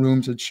or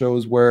rooms at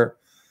shows where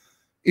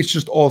it's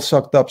just all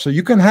sucked up. So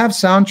you can have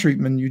sound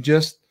treatment.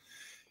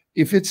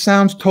 If it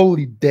sounds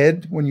totally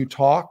dead when you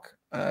talk,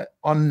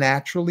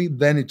 unnaturally,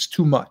 then it's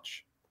too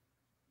much.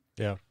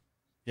 Yeah.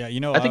 Yeah.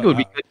 I think it would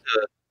be good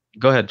to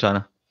go ahead,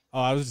 Chana.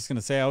 Oh, I was just going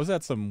to say, I was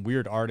at some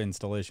weird art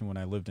installation when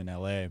I lived in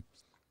LA,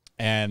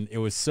 and it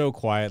was so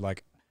quiet.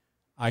 Like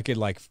I could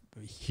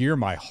hear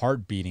my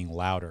heart beating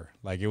louder.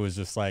 Like it was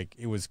just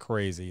it was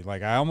crazy.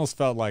 Like I almost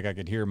felt like I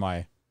could hear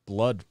my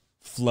blood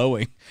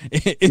flowing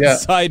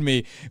inside me.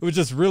 It was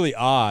just really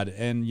odd.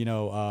 And,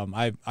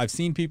 I've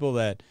seen people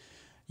that,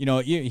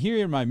 here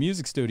in my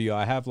music studio,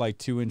 I have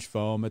 2-inch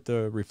foam at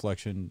the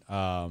reflection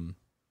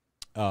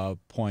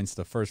points,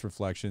 the first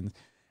reflections.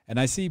 And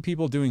I see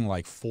people doing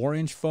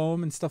 4-inch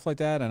foam and stuff like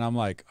that. And I'm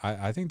like,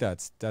 I think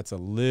that's a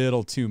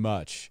little too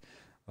much.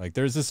 Like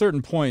there's a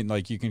certain point,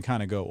 you can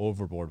kind of go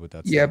overboard with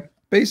that. Yeah. Stuff.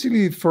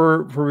 Basically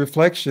for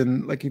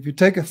reflection, if you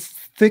take a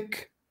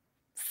thick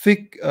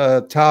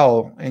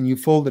towel and you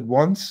fold it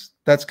once,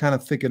 that's kind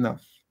of thick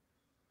enough.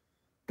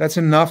 That's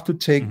enough to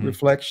take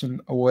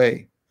reflection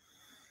away.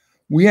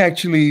 We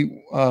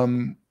actually,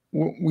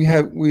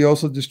 we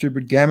also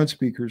distribute gamut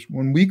speakers.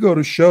 When we go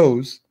to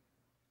shows,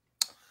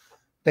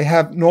 they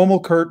have normal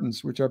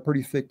curtains, which are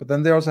pretty thick, but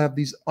then they also have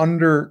these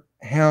under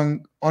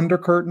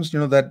curtains,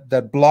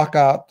 that block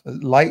out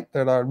light,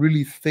 that are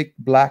really thick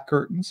black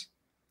curtains.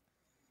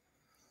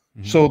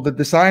 So the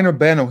designer,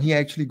 Benno, he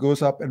actually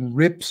goes up and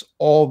rips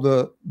all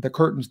the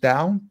curtains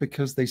down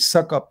because they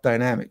suck up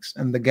dynamics.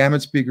 And the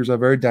gamut speakers are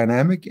very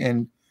dynamic,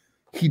 and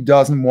he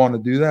doesn't want to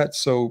do that.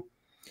 So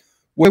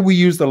when we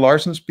use the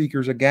Larsen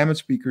speakers or gamut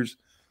speakers,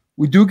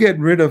 we do get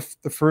rid of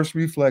the first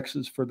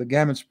reflexes for the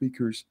gamut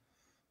speakers,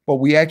 but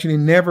we actually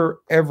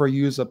never, ever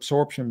use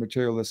absorption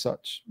material as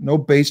such. No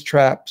bass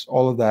traps,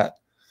 all of that.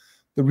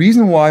 The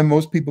reason why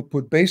most people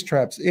put bass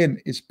traps in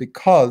is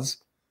because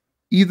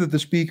either the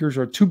speakers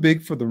are too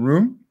big for the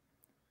room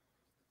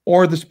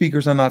or the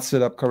speakers are not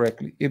set up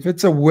correctly. If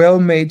it's a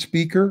well-made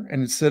speaker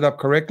and it's set up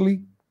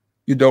correctly,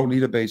 you don't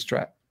need a bass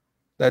trap.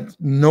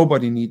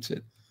 Nobody needs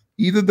it.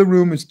 Either the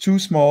room is too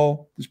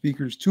small, the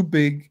speaker is too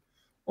big,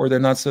 or they're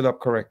not set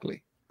up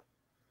correctly.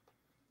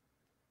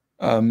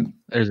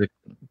 There's a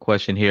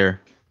question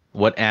here.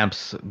 What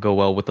amps go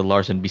well with the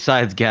Larsen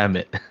besides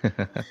gamut?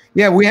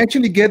 Yeah, we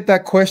actually get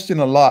that question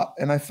a lot.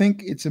 And I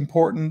think it's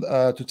important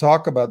to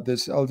talk about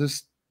this. I'll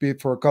just be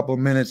for a couple of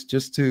minutes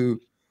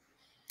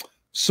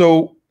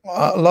So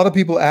a lot of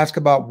people ask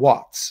about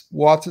watts.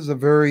 Watts is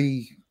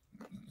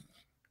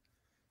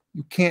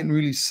you can't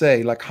really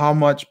say how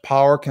much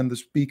power can the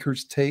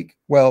speakers take.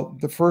 Well,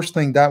 the first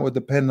thing that would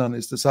depend on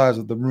is the size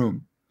of the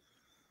room.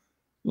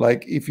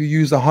 If you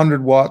use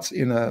 100 watts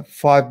in a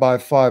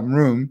 5x5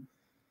 room,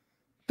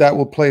 that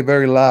will play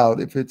very loud.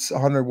 If it's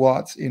 100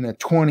 watts in a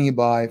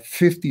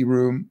 20x50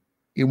 room,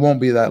 it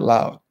won't be that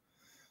loud.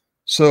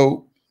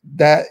 So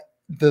that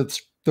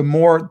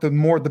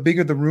the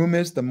bigger the room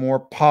is, the more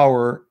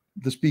power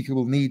the speaker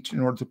will need in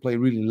order to play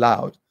really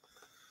loud.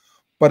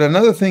 But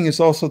another thing is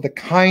also the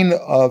kind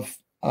of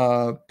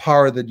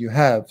power that you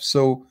have.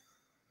 So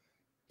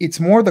it's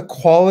more the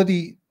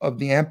quality of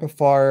the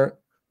amplifier,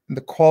 and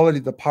the quality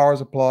of the power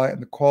supply,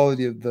 and the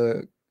quality of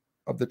the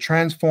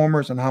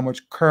transformers and how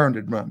much current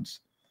it runs.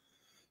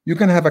 You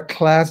can have a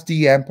Class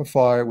D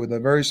amplifier with a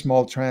very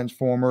small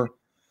transformer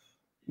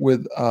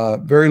with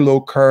very low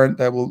current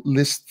that will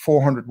list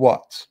 400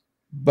 watts.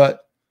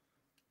 But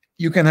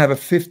you can have a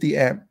 50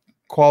 amp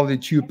quality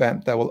tube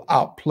amp that will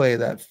outplay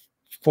that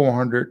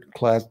 400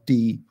 Class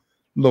D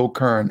low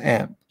current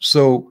amp.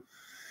 So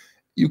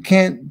you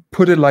can't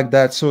put it like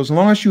that. So as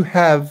long as you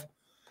have,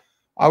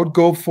 I would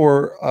go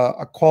for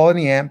a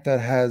quality amp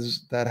that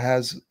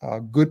has a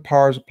good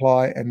power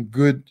supply and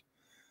good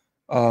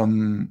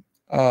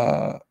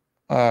a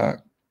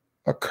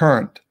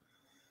current.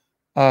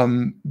 I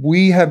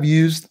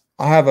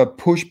have a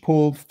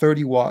push-pull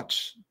 30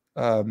 watts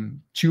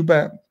tube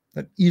amp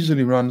that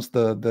easily runs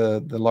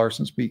the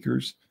Larsen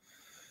speakers.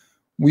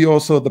 We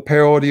also, the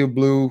Pair Audio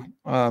Blue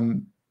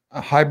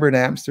hybrid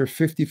amps, they're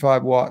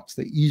 55 watts.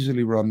 They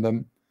easily run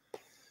them.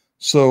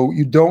 So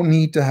you don't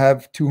need to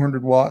have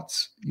 200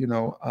 watts.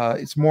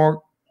 It's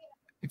more,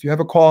 if you have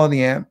a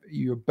quality amp,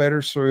 you're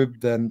better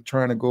served than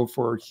trying to go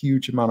for a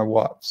huge amount of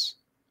watts.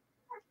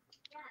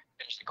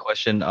 Interesting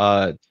question.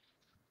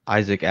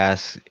 Isaac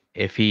asks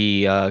if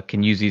he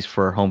can use these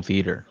for home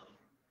theater.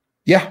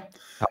 Yeah.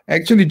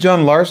 Actually,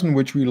 John Larsen,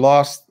 which we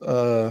lost,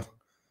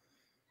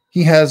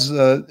 he has,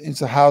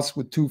 it's a house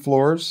with 2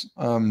 floors.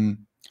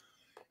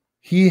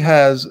 he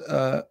has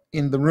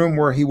in the room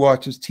where he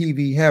watches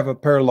TV, have a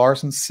pair of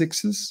Larsen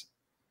 6s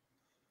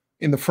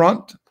in the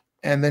front,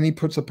 and then he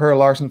puts a pair of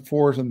Larsen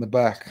 4s in the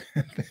back.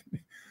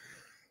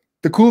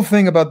 The cool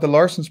thing about the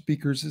Larsen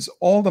speakers is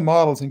all the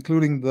models,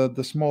 including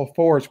the small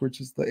 4s, which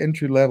is the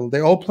entry level,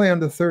 they all play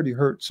under 30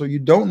 hertz. So you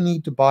don't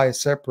need to buy a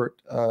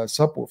separate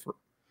subwoofer.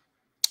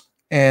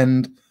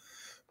 And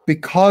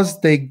because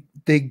they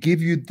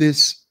give you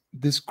this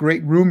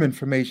great room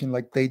information,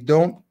 like they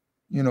don't,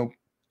 you know,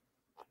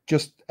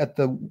 just at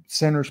the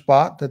center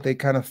spot, that they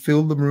kind of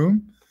fill the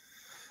room,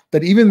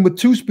 that even with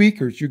 2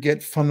 speakers, you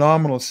get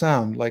phenomenal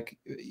sound, like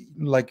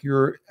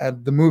you're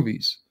at the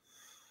movies.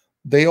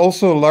 They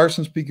also,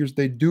 Larsen speakers,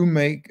 they do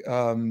make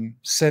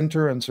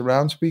center and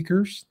surround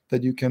speakers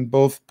that you can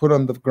both put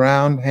on the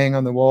ground, hang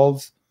on the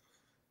walls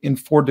in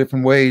 4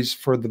 different ways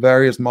for the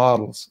various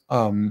models.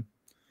 But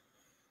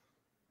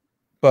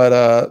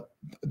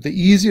the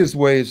easiest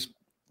way is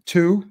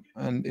 2,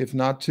 and if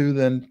not 2,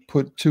 then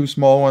put 2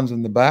 small ones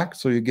in the back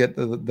so you get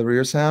the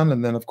rear sound,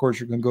 and then of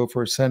course you can go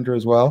for a center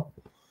as well.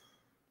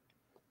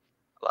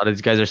 A lot of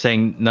these guys are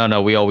saying,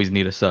 no, we always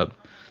need a sub.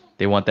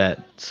 They want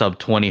that sub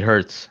 20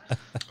 hertz.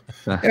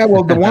 Yeah,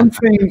 well, the one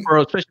thing,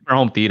 especially for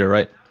home theater,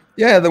 right?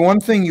 Yeah, the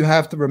one thing you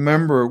have to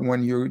remember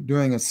when you're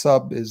doing a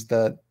sub is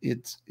that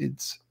it's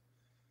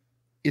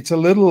a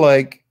little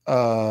like,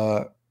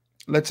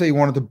 let's say you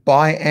wanted to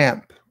buy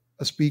amp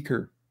a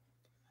speaker,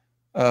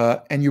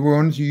 and you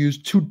wanted to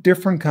use 2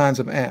 different kinds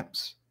of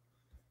amps.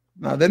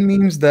 Now that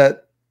means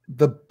that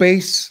the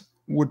bass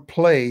would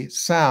play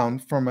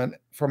sound from an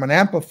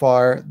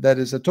amplifier that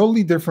is a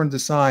totally different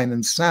design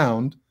and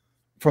sound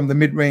from the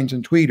mid-range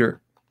and tweeter.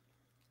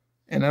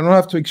 And I don't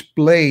have to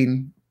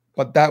explain,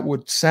 but that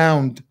would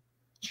sound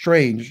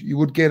strange. You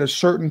would get a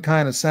certain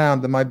kind of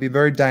sound that might be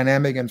very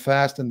dynamic and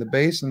fast in the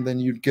bass, and then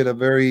you'd get a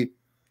very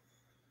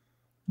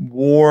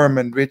warm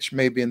and rich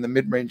maybe in the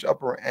mid-range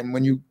upper. And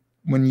when you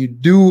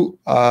do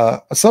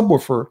a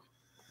subwoofer,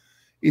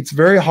 it's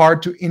very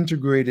hard to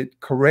integrate it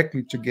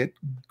correctly to get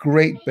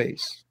great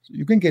bass. So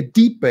you can get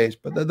deep bass,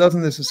 but that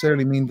doesn't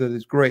necessarily mean that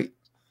it's great.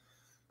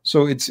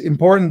 So it's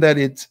important that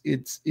it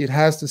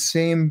has the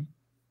same,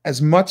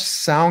 as much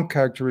sound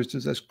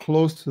characteristics as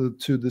close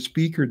to the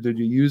speaker that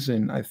you're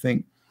using, I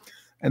think,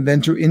 and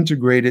then to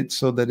integrate it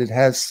so that it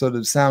has sort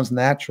of sounds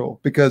natural.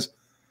 Because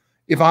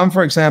if I'm,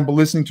 for example,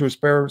 listening to a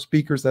pair of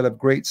speakers that have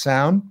great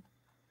sound,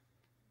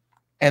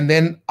 and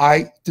then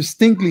I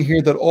distinctly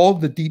hear that all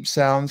the deep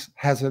sounds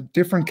has a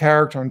different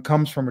character and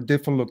comes from a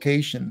different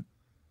location,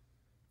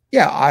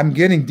 yeah, I'm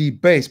getting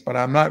deep bass, but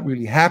I'm not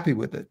really happy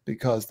with it,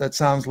 because that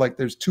sounds like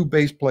there's 2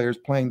 bass players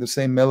playing the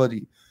same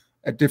melody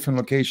at different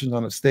locations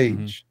on a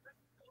stage.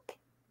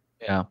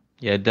 Yeah,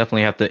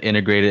 definitely have to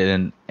integrate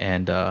it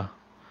and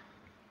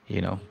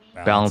you know,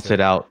 balance it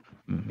out.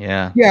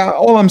 Yeah,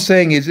 all I'm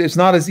saying is it's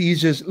not as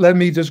easy as let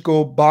me just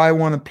go buy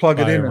one and plug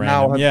it in and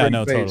now have great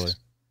bass. Totally.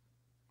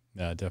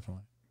 Yeah,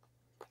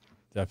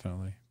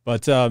 definitely.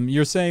 But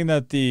you're saying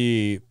that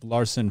the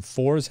Larsen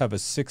 4s have a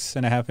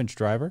 6.5-inch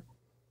driver?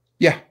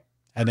 Yeah.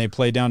 And they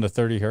play down to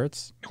 30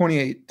 hertz?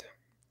 28.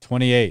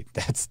 28.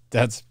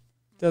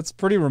 That's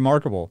pretty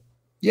remarkable.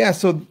 Yeah,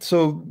 so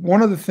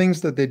one of the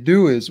things that they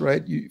do is,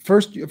 right,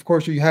 first, of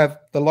course, you have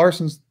the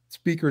Larsen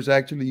speakers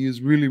actually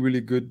use really, really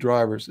good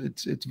drivers.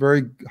 It's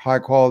very high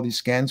quality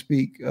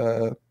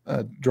ScanSpeak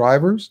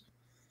drivers.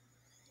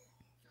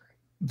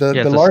 The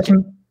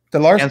Larsen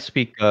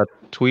ScanSpeak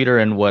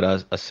tweeter and what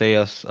a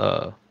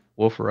Sayas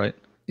woofer, right?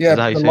 Yeah,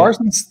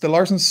 the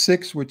Larsen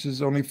 6, which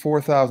is only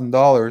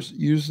 $4,000,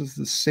 uses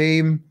the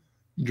same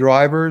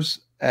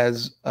drivers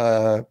as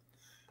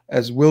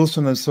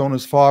Wilson and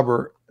Sonus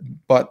Faber,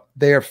 but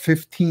they are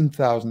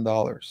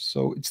 $15,000.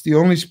 So it's the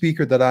only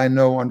speaker that I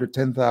know under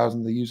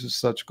 10,000 that uses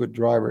such good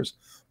drivers.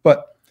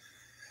 But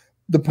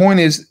the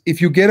point is,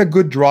 if you get a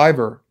good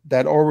driver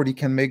that already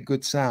can make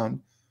good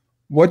sound,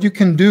 what you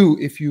can do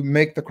if you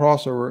make the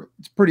crossover,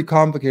 it's pretty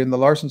complicated in the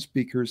Larsen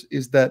speakers,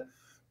 is that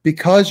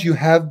because you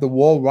have the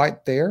wall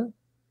right there,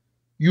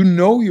 you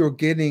know you're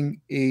getting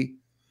a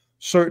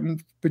certain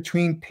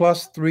between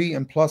 +3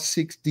 and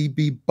 +6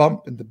 dB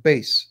bump in the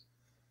bass.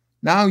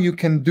 Now you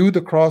can do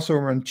the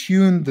crossover and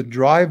tune the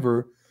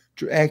driver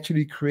to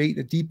actually create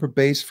a deeper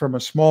bass from a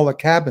smaller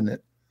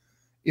cabinet.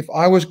 If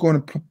I was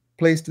going to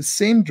place the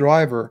same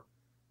driver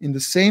in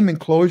the same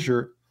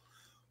enclosure,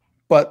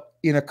 but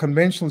in a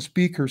conventional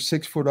speaker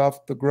 6 foot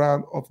off the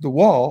ground, off the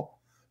wall,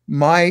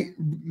 my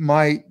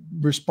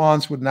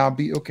response would now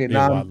be, okay,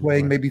 now I'm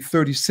playing maybe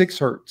 36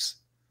 hertz.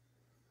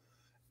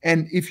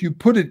 And if you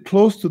put it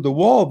close to the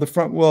wall, the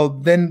front, well,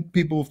 then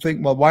people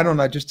think, well, why don't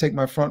I just take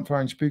my front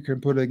firing speaker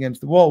and put it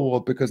against the wall?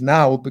 Well, because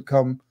now it will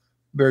become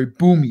very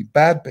boomy,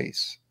 bad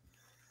bass.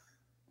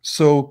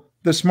 So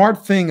the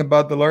smart thing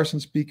about the Larsen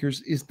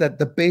speakers is that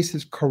the bass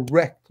is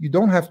correct. You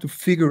don't have to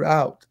figure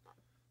out,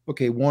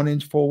 okay, 1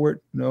 inch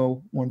forward,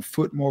 no, 1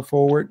 foot more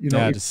forward. You know,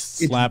 yeah, just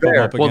slap them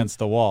up against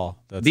the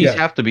wall. These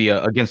have to be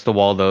against the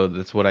wall, though.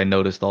 That's what I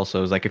noticed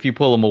also. Is like if you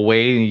pull them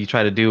away and you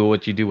try to do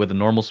what you do with a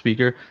normal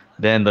speaker,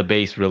 then the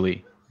bass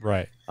really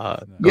Right.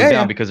 Goes Yeah, down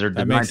yeah. because they're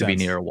That makes designed to be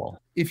sense. near a wall.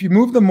 If you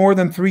move them more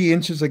than 3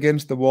 inches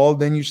against the wall,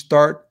 then you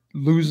start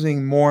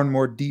losing more and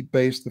more deep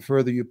bass the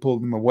further you pull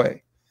them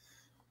away.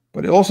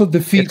 But it also It's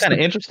defeats kind of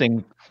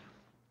interesting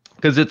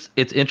because it's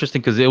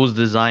interesting because it was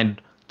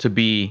designed to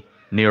be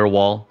near a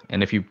wall,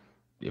 and if you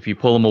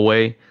pull them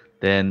away,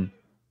 then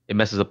it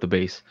messes up the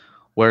bass.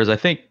 Whereas I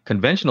think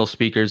conventional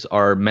speakers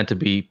are meant to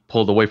be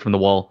pulled away from the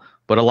wall,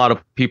 but a lot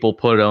of people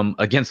put them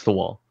against the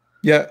wall.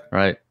 Yeah.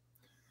 Right.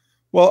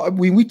 Well,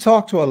 we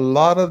talk to a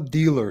lot of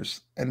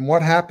dealers, and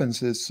what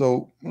happens is,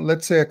 so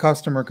let's say a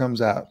customer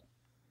comes out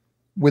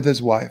with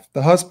his wife.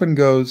 The husband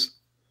goes,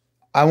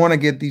 I want to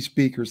get these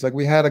speakers. Like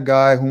we had a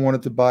guy who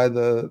wanted to buy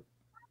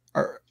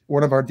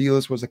one of our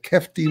dealers was a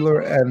KEF dealer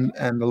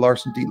and the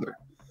Larsen dealer.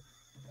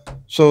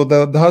 So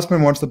the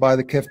husband wants to buy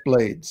the KEF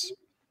blades,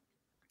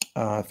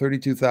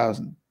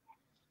 32,000.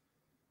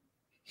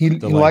 He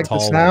liked the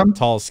sound.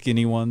 Tall,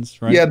 skinny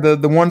ones, right? Yeah,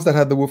 the ones that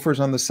had the woofers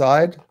on the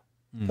side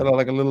that Mm. are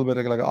like a little bit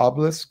like an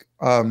obelisk.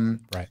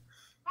 Right.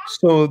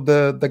 So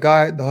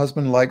the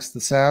husband likes the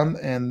sound,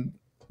 and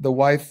the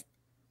wife,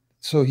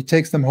 so he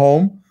takes them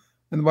home,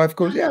 and the wife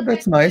goes, yeah,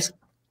 that's nice.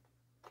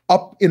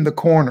 Up in the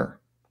corner.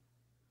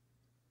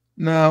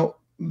 Now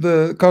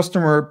the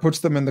customer puts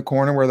them in the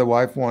corner where the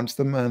wife wants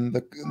them, and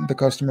the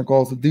customer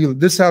calls the dealer.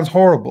 This sounds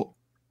horrible.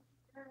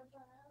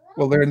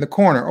 Well, they're in the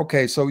corner.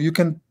 Okay, so you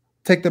can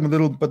take them a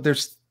little, but they're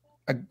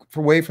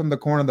away from the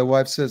corner. The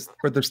wife says,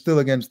 but they're still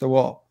against the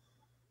wall.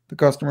 The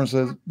customer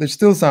says, they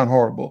still sound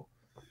horrible.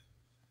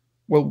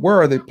 Well,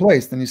 where are they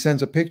placed? And he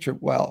sends a picture.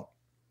 Well,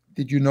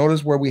 did you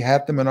notice where we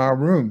had them in our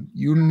room?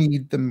 You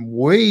need them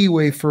way,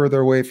 way further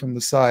away from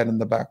the side and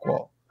the back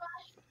wall.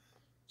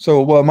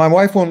 So, well, my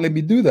wife won't let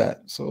me do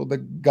that. So the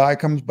guy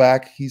comes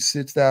back. He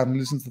sits down and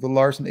listens to the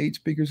Larsen 8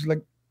 speakers. He's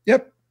like,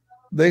 yep,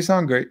 they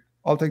sound great.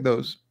 I'll take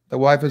those. The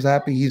wife is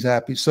happy. He's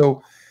happy.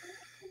 So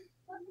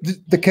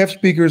the KEF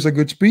speaker is a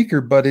good speaker,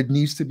 but it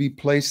needs to be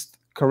placed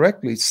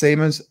correctly.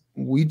 Same as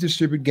we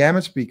distribute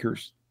gamut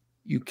speakers.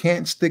 You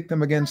can't stick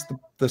them against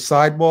the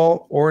side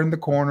wall or in the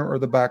corner or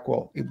the back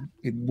wall.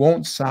 It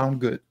won't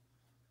sound good.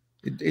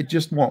 It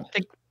just won't.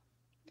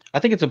 I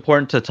think it's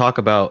important to talk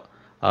about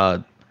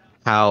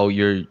how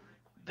the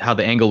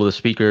angle of the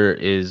speaker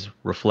is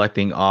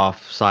reflecting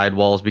off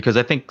sidewalls, because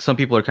I think some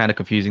people are kind of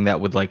confusing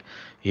that with like,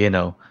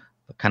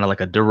 kind of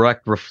like a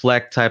direct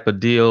reflect type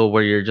of deal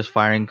where you're just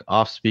firing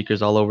off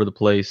speakers all over the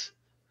place.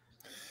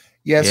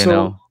 Yeah,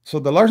 so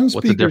the Larsen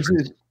speakers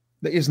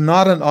is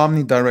not an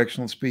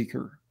omnidirectional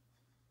speaker.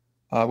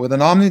 With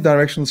an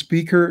omnidirectional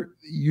speaker,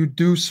 you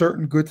do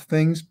certain good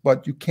things,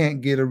 but you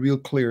can't get a real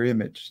clear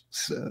image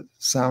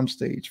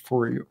soundstage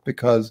for you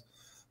because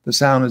the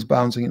sound is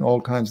bouncing in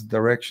all kinds of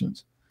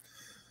directions.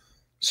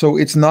 So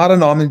it's not an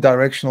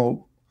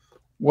omnidirectional.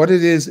 What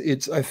it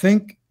is, I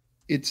think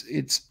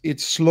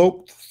it's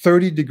sloped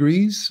 30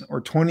 degrees or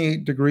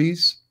 28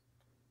 degrees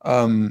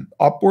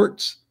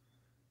upwards,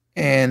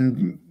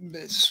 and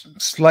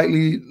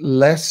slightly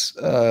less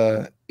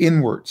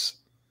inwards.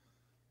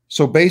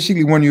 So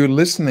basically, when you're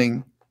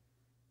listening,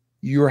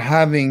 you're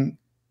having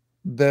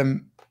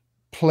them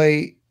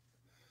play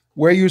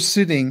where you're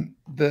sitting.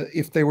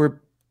 If they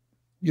were,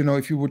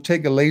 if you would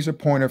take a laser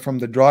pointer from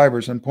the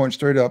drivers and point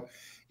straight up,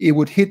 it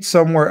would hit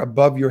somewhere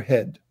above your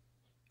head,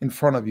 in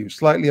front of you,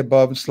 slightly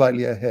above and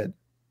slightly ahead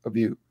of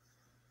you.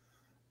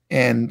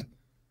 And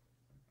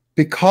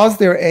because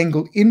they're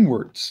angled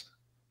inwards,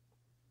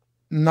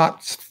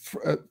 not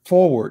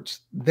forwards,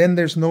 then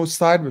there's no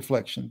side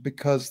reflection,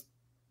 because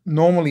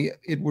normally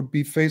it would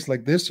be faced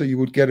like this, so you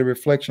would get a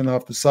reflection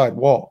off the side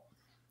wall.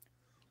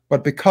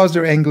 But because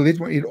they're angled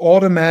inward, it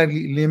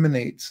automatically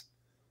eliminates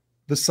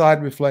the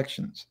side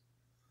reflections.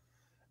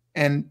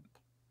 And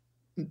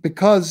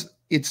because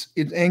it's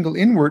angled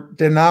inward,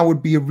 there now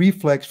would be a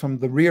reflex from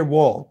the rear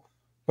wall,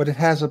 but it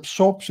has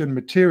absorption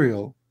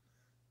material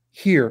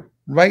here,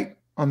 right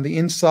on the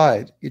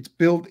inside. It's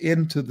built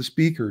into the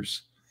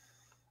speakers.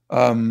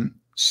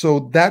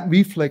 So that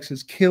reflex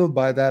is killed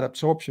by that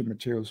absorption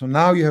material. So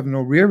now you have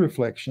no rear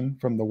reflection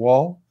from the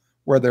wall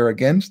where they're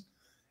against,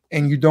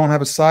 and you don't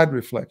have a side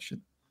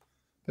reflection.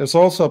 There's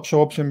also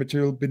absorption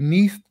material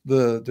beneath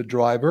the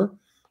driver,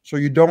 so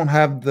you don't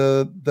have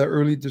the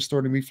early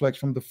distorting reflex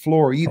from the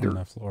floor either. From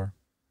the floor.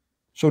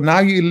 So now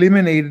you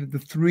eliminated the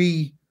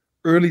 3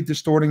 early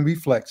distorting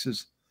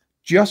reflexes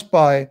just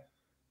by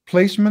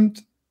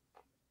placement,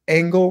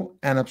 angle,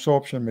 and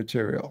absorption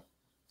material.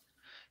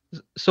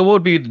 So what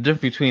would be the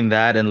difference between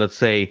that and, let's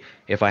say,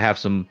 if I have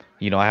some,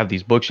 I have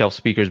these bookshelf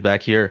speakers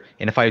back here,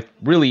 and if I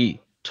really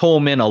toe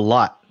them in a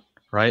lot,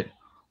 right?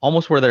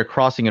 Almost where they're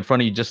crossing in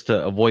front of you just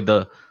to avoid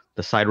the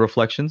side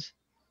reflections,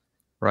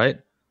 right?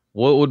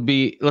 What would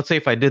be, let's say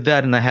if I did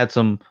that and I had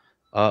some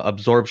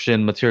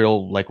absorption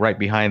material like right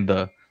behind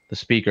the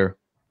speaker,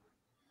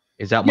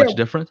 is that much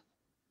different?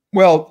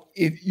 Well,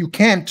 if you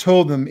can't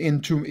toe them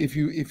into, if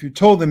you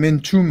toe them in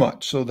too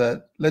much, so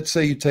that, let's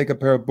say you take a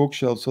pair of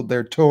bookshelves, so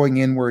they're towing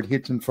in where it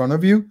hits in front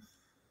of you,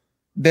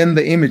 then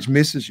the image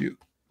misses you.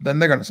 Then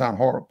they're going to sound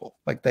horrible.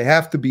 Like they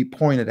have to be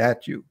pointed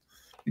at you.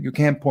 You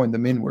can't point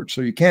them inward,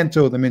 so you can't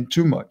tow them in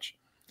too much.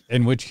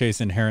 In which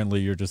case,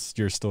 inherently,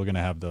 you're still going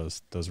to have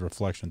those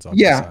reflections on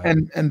the Yeah,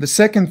 side. and the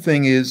second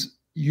thing is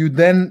you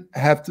then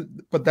have to.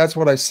 But that's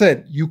what I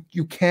said.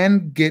 You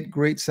can get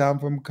great sound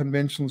from a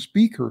conventional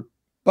speaker,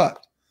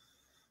 but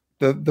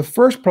the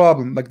first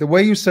problem, like the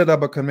way you set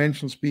up a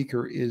conventional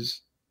speaker,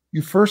 is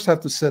you first have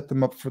to set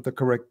them up for the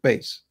correct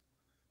bass.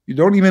 You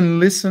don't even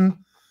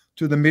listen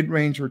to the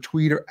mid-range or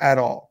tweeter at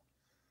all.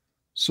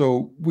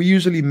 So we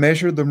usually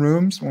measure the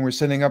rooms when we're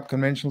setting up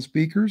conventional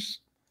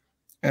speakers,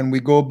 and we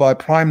go by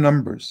prime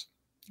numbers.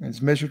 And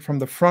it's measured from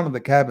the front of the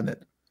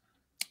cabinet.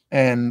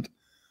 And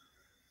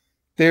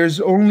there's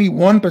only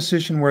one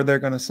position where they're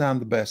going to sound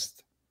the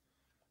best.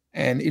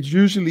 And it's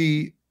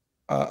usually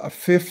a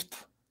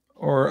fifth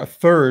or a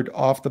third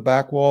off the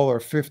back wall, or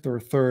a fifth or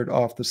a third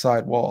off the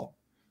side wall,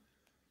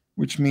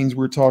 which means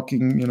we're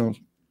talking,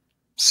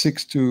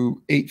 6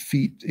 to 8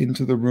 feet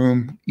into the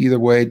room, either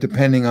way,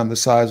 depending on the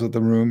size of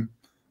the room,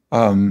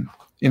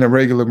 in a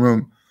regular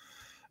room.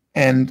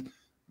 And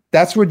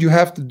that's what you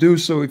have to do.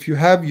 So if you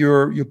have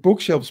your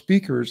bookshelf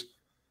speakers,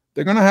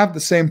 they're going to have the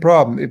same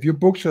problem. If your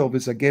bookshelf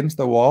is against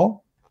the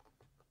wall,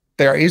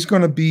 there is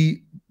going to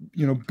be,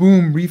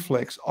 boom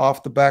reflex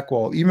off the back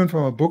wall. Even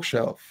from a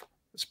bookshelf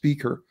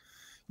speaker,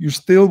 you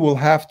still will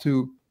have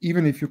to,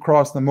 even if you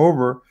cross them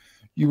over,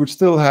 you would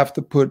still have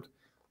to put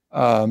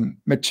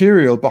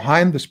material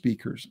behind the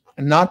speakers.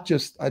 And not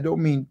just, I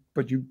don't mean,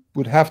 but you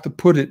would have to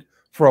put it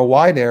for a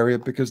wide area,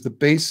 because the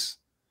bass,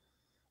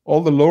 all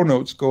the low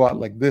notes go out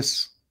like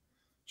this.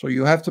 So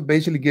you have to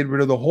basically get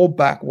rid of the whole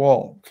back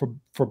wall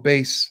for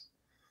bass.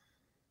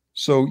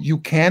 So you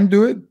can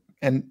do it,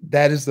 and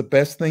that is the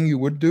best thing you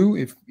would do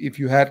if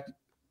you had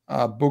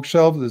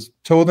bookshelves, is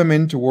tow them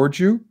in towards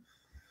you.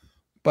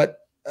 But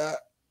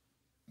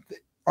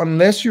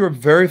unless you're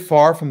very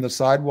far from the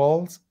side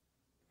walls,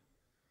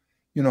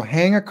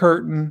 hang a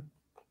curtain,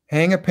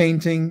 hang a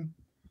painting,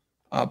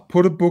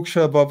 put a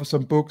bookshelf over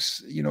some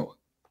books.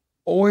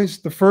 Always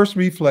the first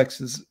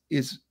reflex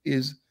is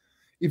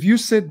if you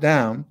sit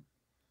down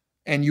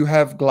and you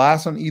have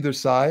glass on either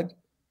side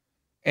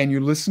and you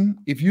listen,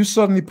 if you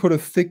suddenly put a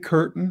thick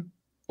curtain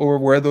over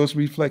where those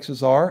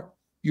reflexes are,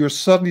 your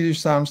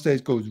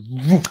soundstage goes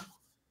woof.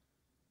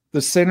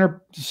 The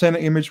center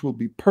image will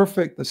be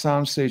perfect. The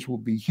soundstage will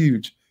be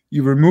huge.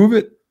 You remove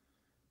it,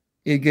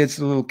 it gets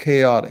a little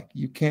chaotic.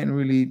 You can't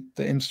really,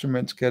 the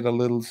instruments get a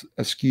little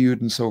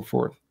askewed and so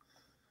forth.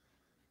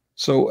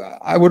 So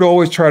I would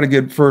always try to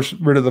get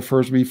rid of the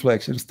first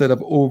reflex instead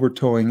of over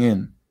towing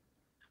in.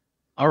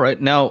 All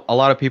right. Now, a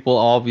lot of people,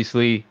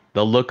 obviously,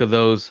 the look of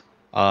those,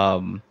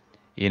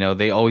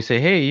 they always say,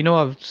 hey,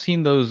 I've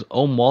seen those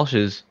Ohm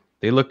Walshes.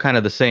 They look kind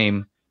of the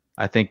same.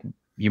 I think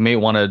you may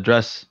want to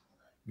address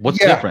what's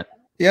different.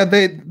 Yeah,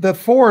 the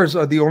fours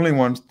are the only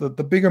ones. The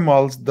bigger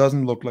models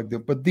doesn't look like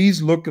that, but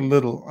these look a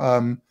little.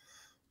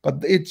 But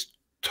it's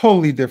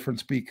totally different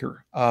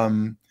speaker.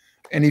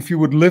 And if you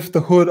would lift the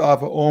hood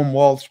off an Ohm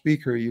Walsh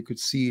speaker, you could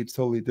see it's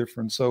totally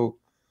different. So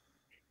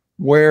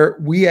where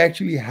we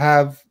actually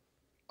have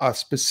a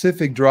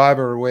specific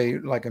driver away,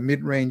 like a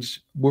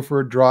mid-range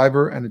woofer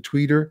driver and a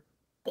tweeter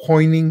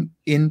pointing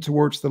in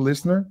towards the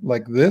listener,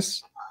 like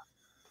this,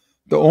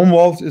 the Ohm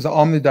Walsh is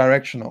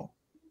omnidirectional.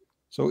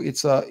 So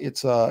it's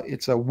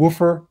a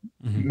woofer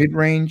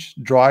mid-range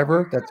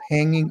driver that's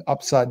hanging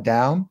upside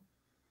down,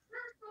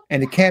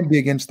 and it can't be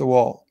against the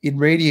wall. It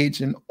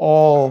radiates in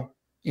all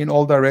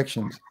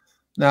directions.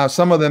 Now,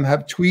 some of them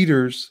have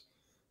tweeters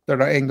that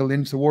are angled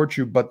in towards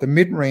you, but the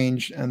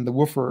mid-range and the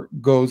woofer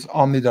goes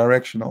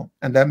omnidirectional,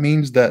 and that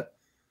means that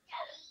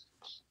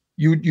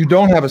you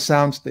don't have a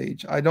sound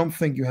stage. I don't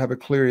think you have a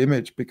clear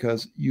image,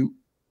 because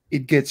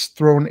it gets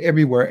thrown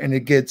everywhere, and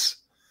it gets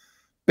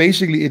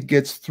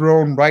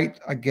thrown right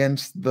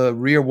against the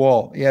rear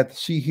wall. Yeah,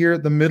 see here,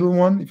 the middle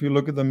one, if you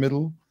look at the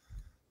middle,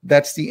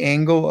 that's the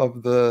angle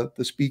of the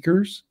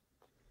speakers.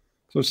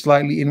 So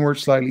slightly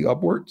inwards, slightly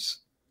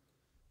upwards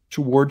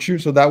towards you.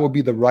 So that would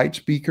be the right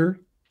speaker.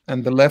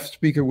 And the left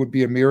speaker would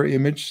be a mirror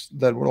image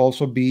that would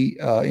also be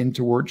in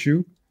towards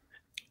you.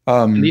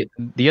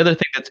 The other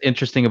thing that's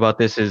interesting about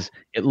this is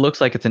it looks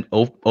like it's an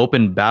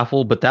open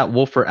baffle, but that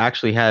woofer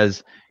actually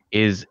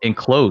is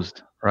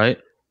enclosed, right?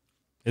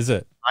 Is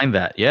it? Behind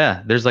that,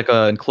 yeah. There's like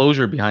an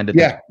enclosure behind it.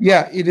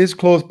 Yeah, it is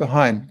closed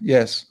behind,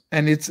 yes.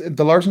 And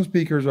the Larsen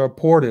speakers are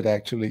ported,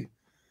 actually.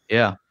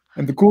 Yeah.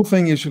 And the cool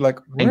thing is, you're like,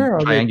 where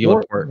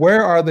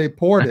are they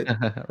ported?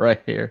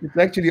 Right here. It's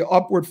actually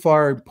upward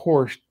firing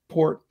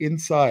port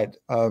inside.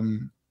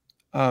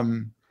 But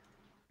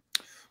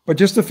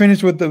just to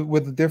finish with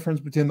the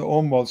difference between the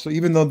Ohm Walsh, so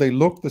even though they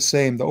look the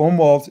same, the Ohm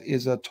Walsh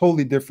is a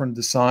totally different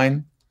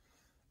design.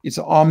 It's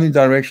an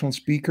omnidirectional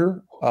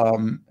speaker,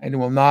 and it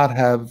will not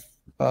have.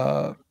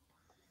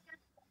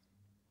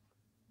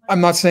 I'm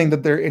not saying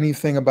that they're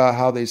anything about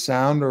how they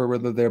sound or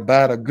whether they're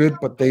bad or good,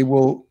 but they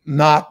will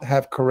not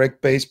have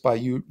correct bass by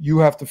you. You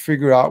have to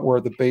figure out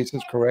where the bass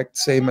is correct,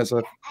 same as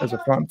a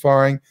front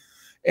firing,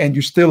 and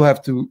you still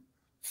have to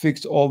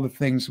fix all the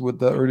things with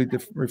the early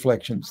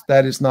reflections.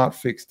 That is not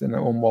fixed in an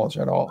Ohm Walsh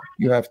at all.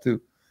 You have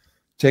to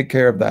take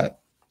care of that.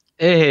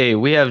 Hey,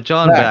 we have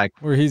John back.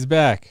 Where he's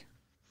back.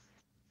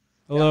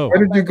 Hello. Where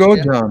did you go,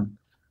 John?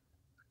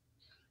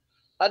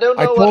 I don't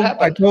know what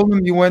happened. I told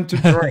him you went to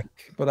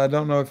drink, but I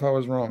don't know if I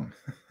was wrong.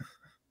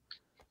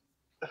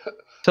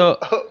 So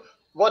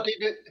what did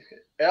you?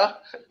 Yeah.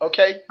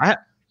 Okay. I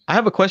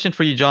have a question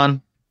for you,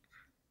 John.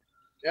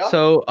 Yeah.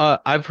 So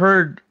I've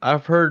heard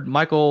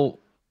Michael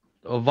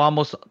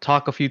Vamos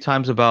talk a few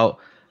times about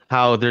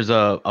how there's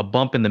a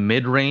bump in the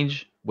mid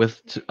range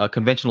with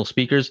conventional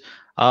speakers.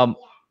 I'm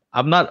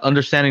not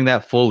understanding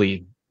that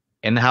fully,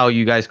 and how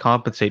you guys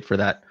compensate for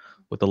that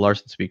with the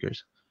Larsen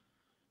speakers.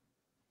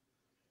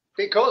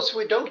 Because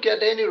we don't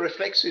get any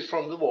reflexes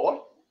from the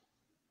wall.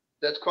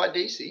 That's quite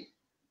easy.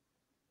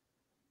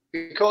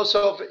 Because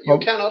of you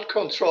cannot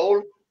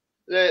control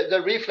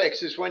the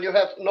reflexes. When you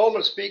have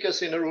normal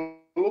speakers in a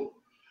room,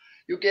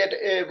 you get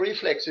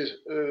reflexes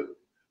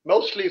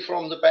mostly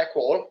from the back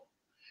wall.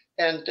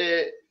 And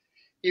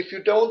if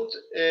you don't,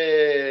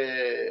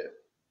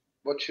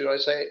 what should I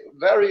say,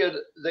 vary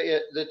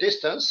the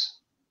distance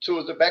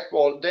to the back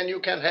wall, then you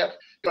can have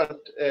different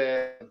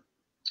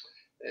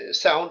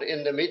sound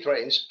in the mid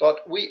range.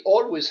 But we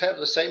always have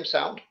the same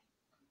sound.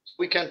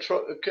 We can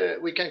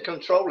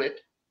control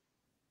it.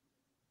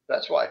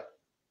 That's why.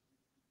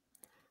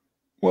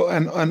 Well,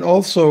 and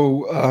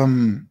also,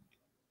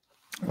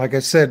 like I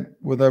said,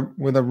 with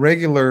a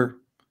regular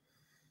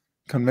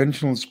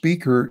conventional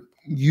speaker,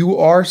 you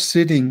are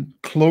sitting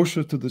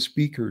closer to the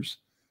speakers.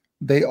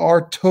 They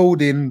are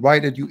towed in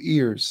right at your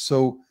ears.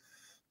 So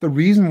the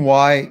reason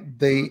why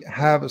they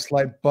have a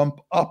slight bump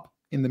up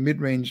in the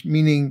mid-range,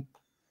 meaning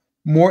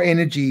more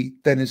energy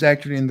than is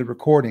actually in the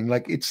recording,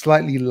 like it's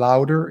slightly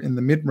louder in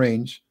the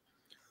mid-range,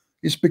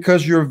 is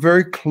because you're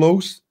very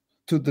close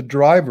to the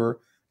driver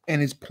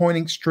and it's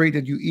pointing straight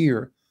at your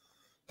ear.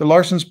 The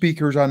Larsen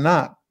speakers are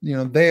not,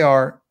 they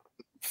are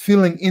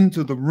filling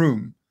into the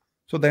room.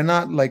 So they're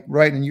not like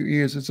right in your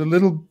ears. It's a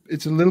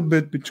little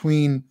bit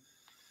between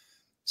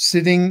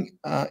sitting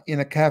in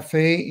a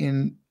cafe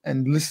and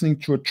listening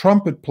to a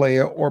trumpet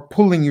player, or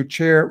pulling your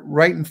chair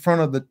right in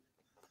front of the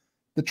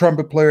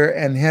trumpet player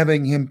and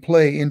having him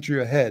play into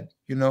your head.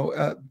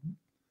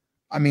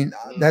 I mean,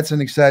 that's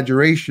an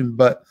exaggeration,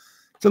 but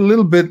it's a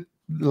little bit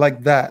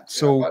like that.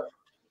 So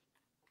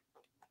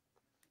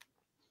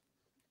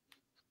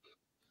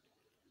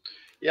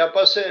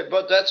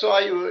but that's why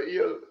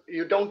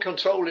you don't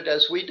control it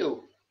as we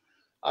do.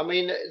 I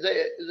mean,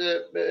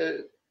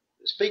 the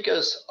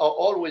speakers are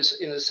always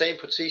in the same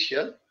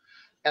position,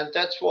 and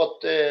that's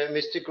what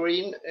Mr.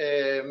 Green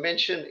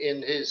mentioned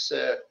in his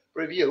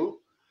review,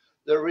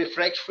 the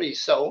reflect-free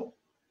zone.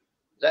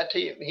 That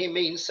he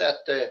means that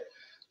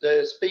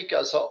the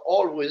speakers are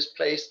always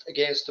placed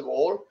against the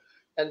wall,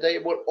 and they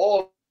will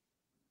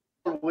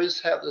always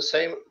have the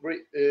same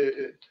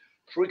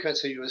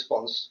frequency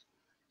response.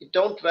 It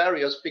don't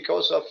vary us,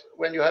 because of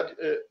when you have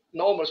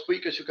normal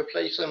speakers, you can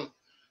place them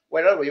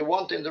wherever you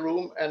want in the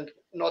room, and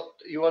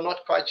you are not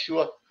quite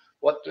sure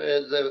what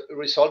the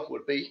result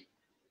would be.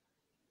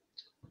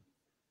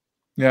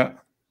 Yeah,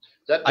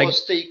 that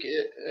was Stig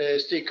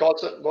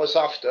Carlsson was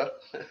after.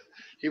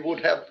 He would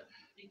have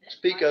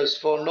speakers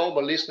for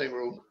normal listening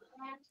room.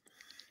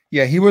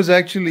 Yeah, he was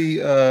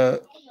actually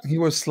he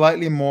was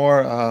slightly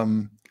more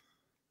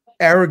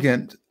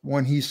arrogant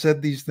when he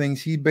said these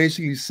things. He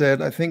basically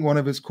said, I think one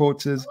of his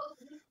quotes is,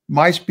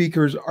 "My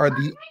speakers are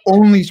the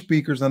only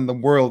speakers in the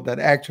world that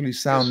actually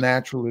sound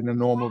natural in a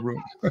normal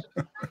room."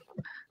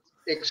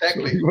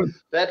 Exactly. So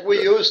that we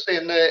used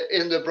in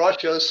the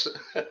brochures.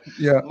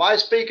 Yeah. My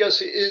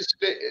speakers is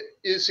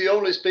the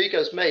only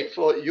speakers made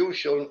for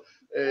usual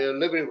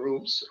living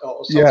rooms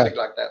or something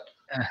like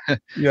that.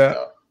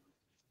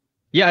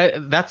 Yeah,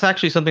 that's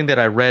actually something that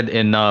I read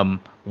in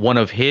one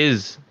of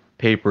his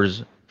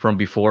papers from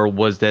before,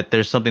 was that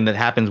there's something that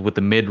happens with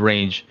the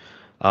mid-range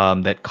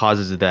that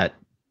causes that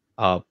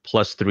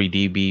plus 3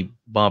 dB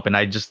bump, and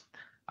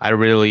I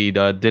really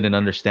didn't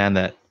understand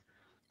that.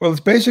 Well,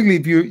 it's basically,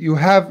 if you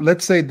have,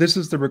 let's say this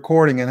is the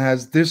recording and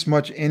has this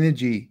much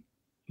energy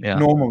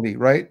normally,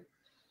 right?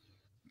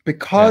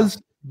 Because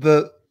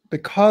on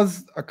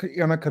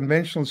a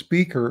conventional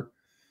speaker,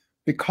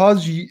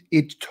 because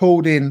it's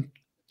towed in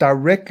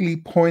directly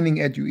pointing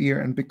at your ear,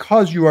 and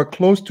because you are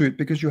close to it,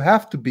 because you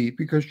have to be,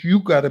 because you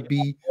got to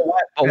be.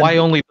 But why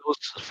only those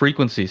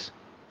frequencies?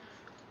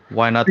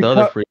 Why not the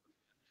other frequencies?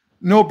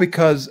 No,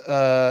 because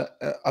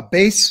a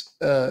bass.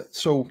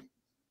 So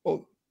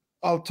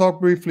I'll talk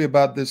briefly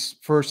about this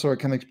first, so I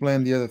can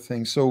explain the other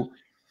thing. So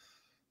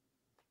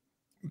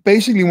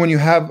basically, when you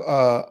have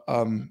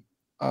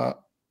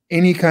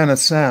any kind of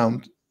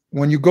sound,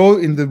 when you go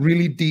in the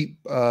really deep,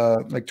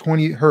 like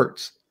 20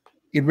 hertz,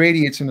 it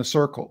radiates in a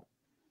circle.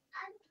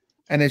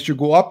 And as you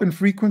go up in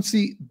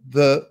frequency,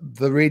 the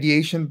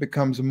radiation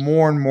becomes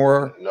more and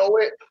more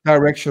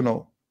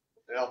directional.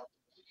 Yeah.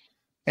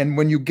 And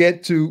when you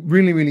get to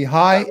really, really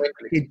high,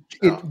 it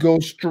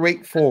goes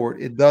straight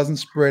forward. It doesn't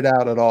spread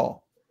out at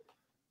all.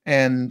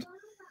 And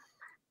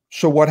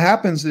so what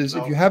happens is,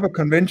 if you have a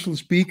conventional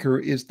speaker,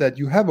 is that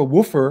you have a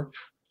woofer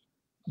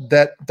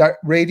that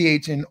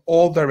radiates in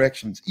all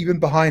directions, even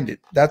behind it.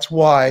 That's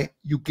why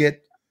you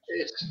get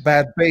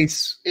bad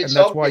bass, and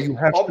that's why you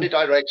have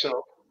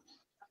omnidirectional.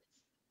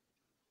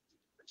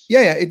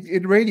 Yeah,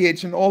 it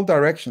radiates in all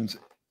directions.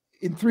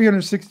 In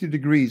 360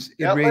 degrees,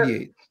 it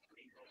radiates.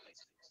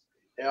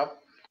 Yeah.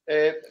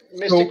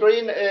 Mr.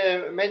 Green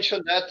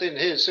mentioned that in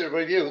his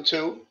review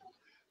too,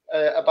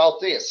 about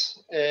this.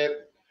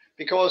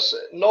 Because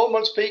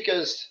normal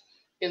speakers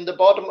in the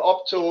bottom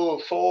up to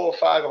 400 or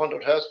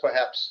 500 hertz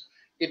perhaps,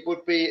 it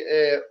would be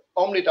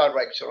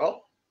omnidirectional.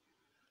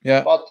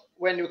 Yeah. But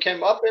when you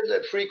came up in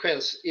the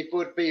frequency, it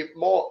would be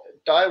more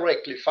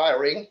directly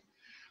firing.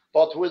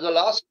 But with the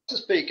Larsen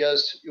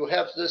speakers, you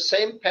have the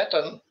same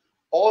pattern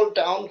all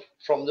down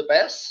from the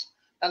bass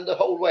and the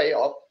whole way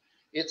up.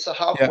 It's a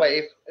half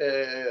wave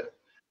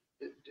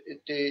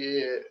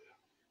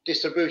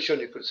distribution,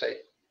 you could say.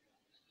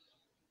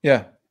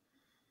 Yeah.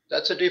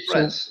 That's a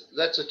difference.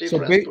 That's a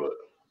difference.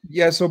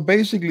 So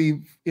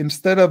basically,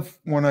 instead of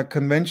when a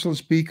conventional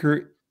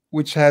speaker,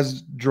 which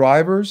has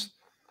drivers,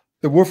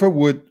 the woofer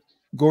would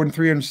go in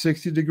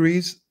 360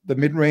 degrees, the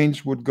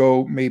mid-range would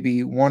go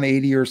maybe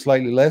 180 or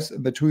slightly less,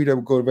 and the tweeter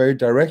would go very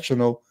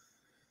directional.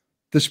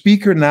 The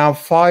speaker now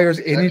fires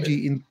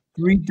energy in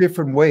 3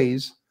 different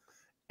ways,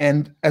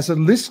 and as a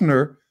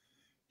listener,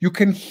 you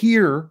can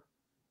hear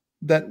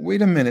that,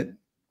 wait a minute,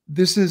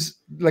 this is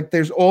like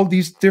there's all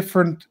these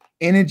different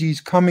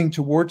energies coming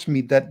towards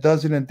me that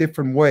does it in a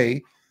different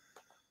way.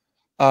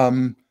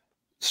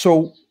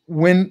 So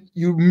when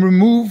you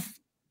remove,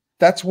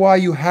 that's why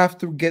you have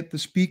to get the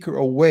speaker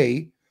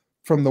away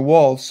from the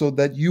wall so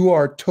that you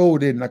are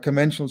towed in a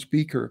conventional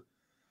speaker.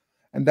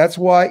 And that's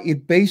why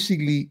it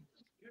basically,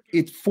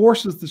 it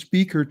forces the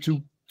speaker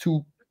to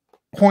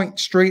point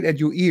straight at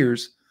your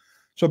ears.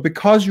 So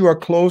because you are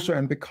closer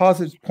and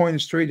because it's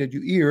pointed straight at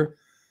your ear,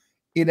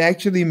 it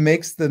actually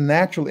makes the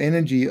natural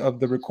energy of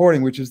the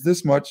recording, which is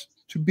this much,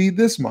 to be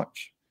this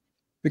much,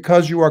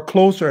 because you are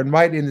closer and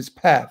right in its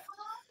path.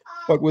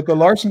 But with the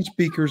Larsen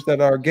speakers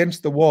that are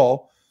against the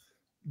wall,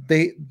 all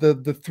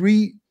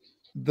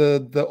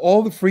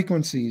the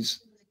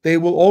frequencies, they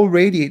will all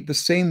radiate the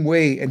same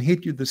way and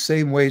hit you the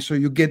same way. So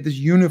you get this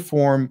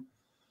uniform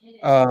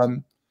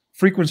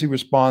frequency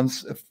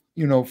response,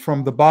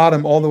 from the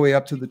bottom all the way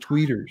up to the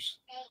tweeters.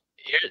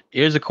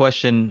 Here's a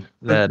question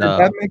that did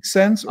that make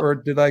sense, or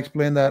did I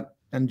explain that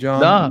and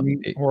John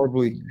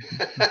horribly?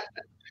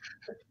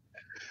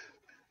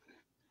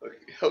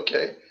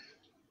 Okay.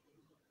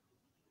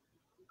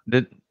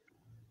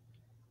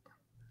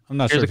 I'm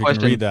not sure if you can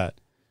read that.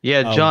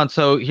 Yeah, John.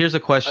 So here's a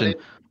question: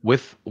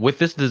 with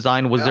this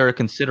design, was there a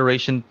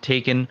consideration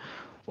taken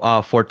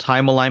for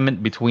time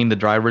alignment between the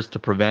drivers to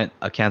prevent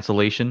a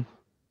cancellation?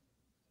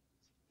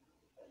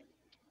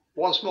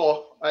 Once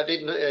more, I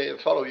didn't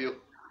follow you.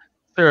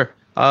 Sure.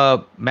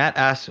 Matt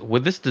asks,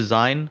 with this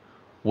design,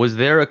 was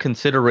there a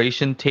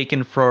consideration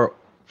taken for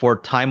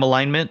time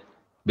alignment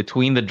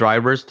between the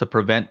drivers to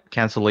prevent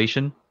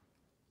cancellation?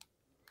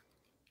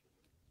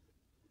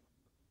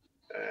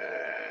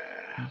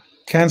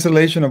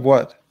 Cancellation of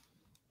what?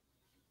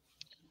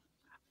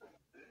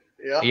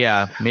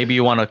 Yeah, maybe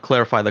you want to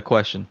clarify the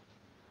question.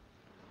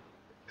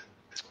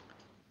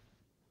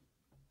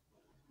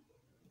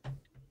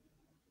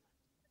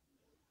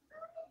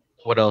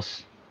 What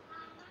else?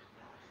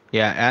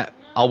 Yeah,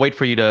 I'll wait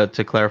for you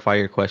to clarify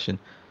your question.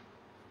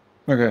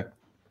 Okay.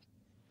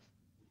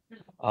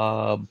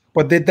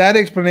 But did that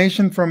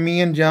explanation from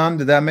me and John,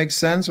 did that make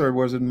sense, or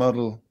was it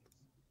muddled?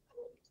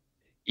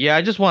 Yeah,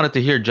 I just wanted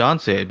to hear John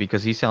say it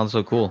because he sounds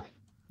so cool.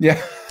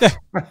 Yeah.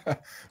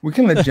 We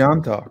can let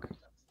John talk.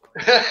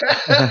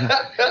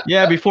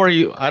 Yeah,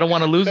 I don't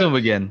want to lose him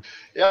again.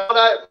 Yeah,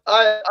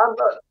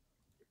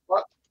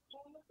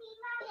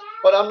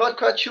 but I'm not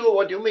quite sure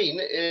what you mean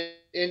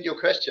in your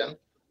question.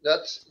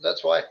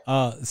 That's why.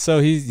 So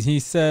he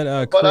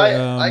said, but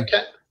I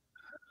can't.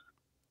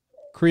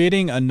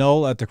 Creating a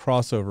null at the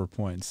crossover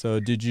point. So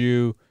did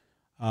you?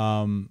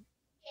 Where's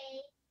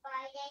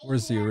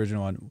the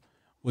original one?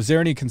 Was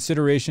there any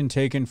consideration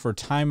taken for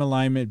time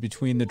alignment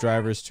between the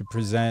drivers to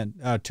prevent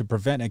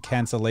a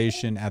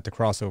cancellation at the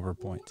crossover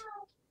point?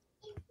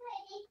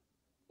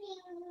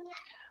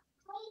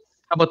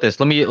 How about this?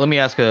 Let me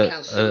ask a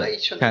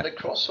cancellation at the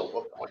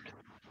crossover point.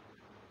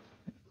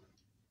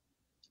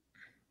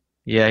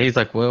 Yeah, he's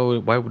like,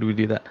 well, why would we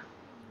do that?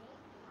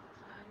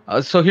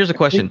 So here's a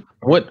question: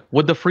 what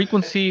would the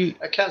frequency?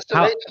 A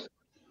cancellation.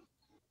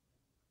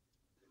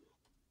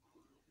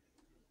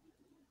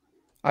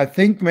 I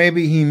think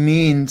maybe he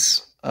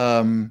means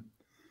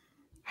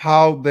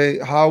how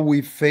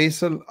we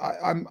face it.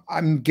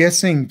 I'm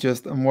guessing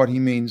just on what he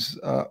means.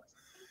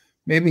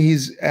 Maybe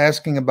he's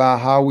asking about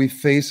how we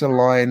phase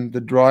align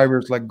the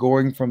drivers, like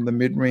going from the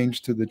mid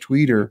range to the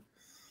tweeter.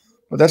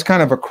 But that's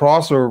kind of a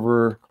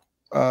crossover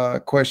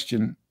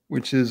question,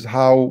 which is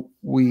how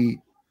we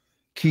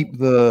keep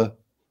the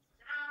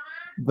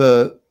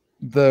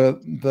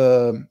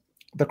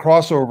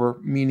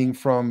crossover, meaning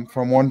from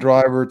one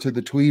driver to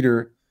the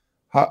tweeter,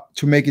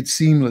 to make it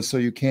seamless, so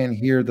you can't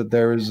hear that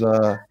there is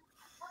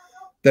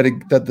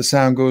that the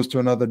sound goes to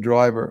another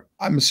driver.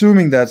 I'm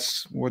assuming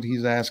that's what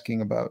he's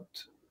asking about,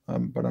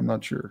 but I'm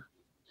not sure.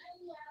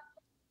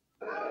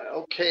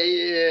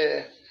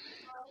 Okay.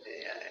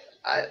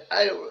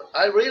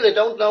 I really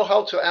don't know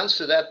how to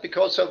answer that,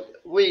 because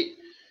we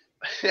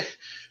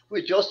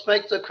we just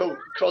make the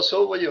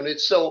crossover unit,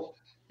 so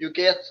you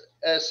get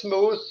a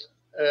smooth.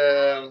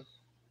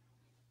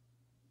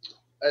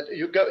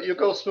 You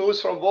go smooth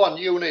from one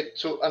unit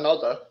to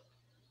another.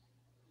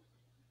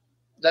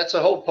 That's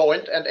the whole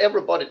point, and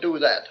everybody do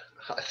that,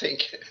 I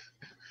think,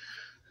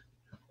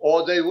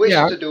 or they wish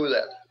to do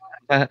that.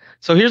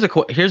 So here's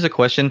a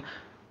question.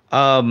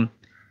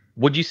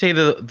 Would you say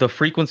the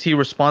frequency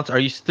response? Are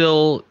you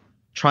still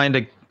trying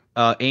to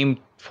aim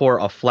for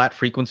a flat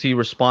frequency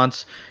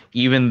response,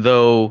 even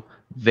though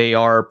they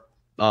are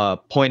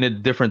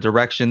pointed different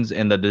directions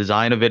and the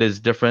design of it is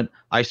different?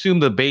 I assume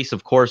the bass,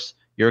 of course,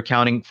 you're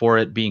accounting for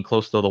it being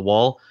close to the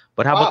wall,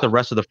 but how about the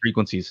rest of the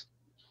frequencies?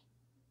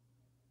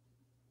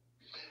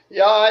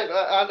 Yeah,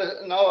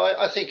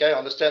 I think I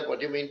understand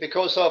what you mean,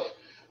 because of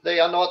they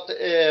are not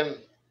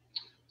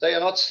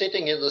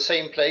sitting in the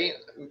same plane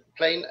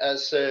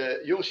as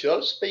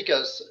usual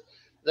speakers.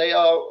 They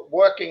are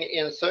working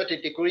in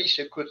 30 degrees,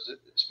 you could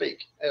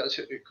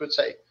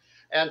say,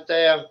 and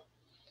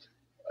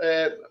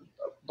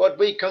but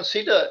we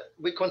consider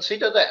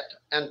that,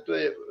 and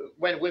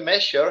when we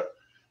measure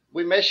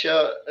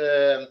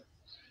the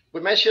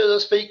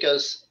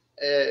speakers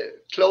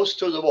close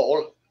to the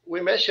wall. We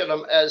measure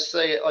them as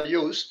they are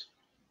used.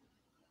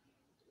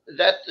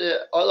 That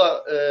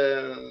other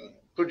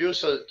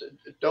producers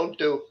don't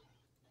do.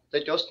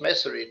 They just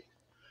measure it.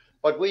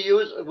 But we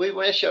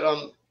measure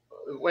them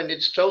when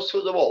it's close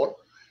to the wall,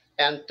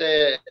 and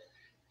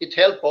it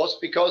helps us,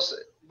 because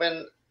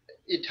when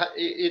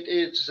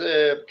it's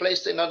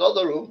placed in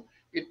another room,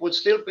 it would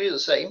still be the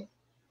same.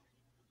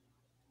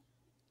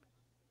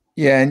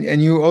 Yeah,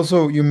 and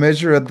you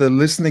measure at the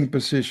listening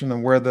position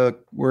and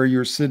where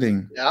you're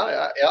sitting.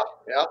 Yeah.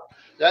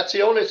 That's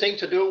the only thing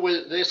to do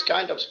with this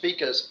kind of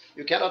speakers.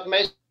 You cannot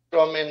measure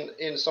them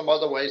in some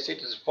other ways. It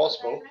is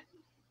possible.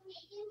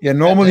 Yeah,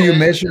 normally you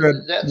measure at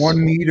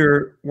 1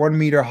 meter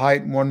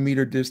height, 1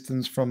 meter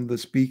distance from the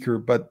speaker,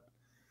 but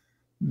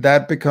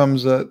that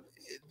becomes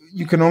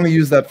you can only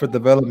use that for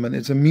development.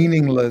 It's a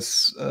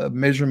meaningless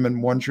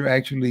measurement once you're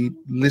actually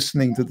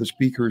listening to the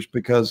speakers,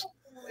 because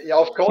yeah,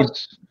 of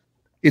course,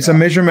 it's a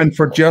measurement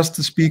for just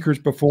the speaker's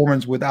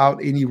performance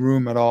without any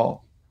room at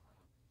all.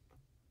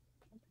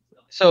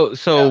 So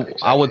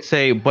exactly. I would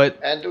say, but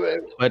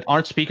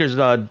aren't speakers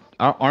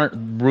aren't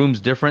rooms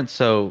different?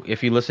 So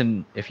if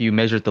you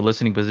measure the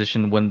listening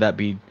position, wouldn't that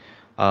be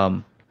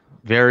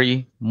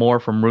vary more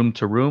from room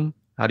to room?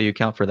 How do you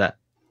account for that?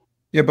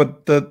 Yeah,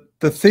 but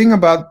the thing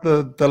about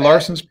the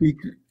Larsen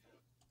speaker,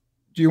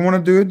 do you want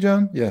to do it,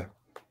 John? Yeah.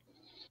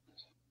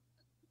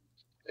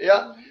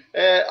 Yeah,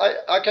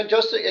 I can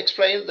just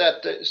explain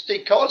that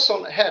Stig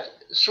Carlsson had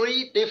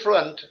 3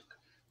 different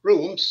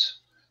rooms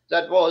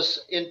that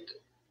was in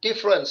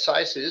different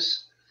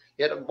sizes.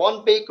 He had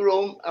one big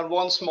room and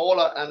one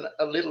smaller and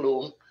a little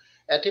room,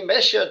 and he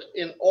measured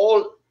in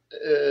all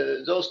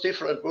those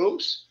different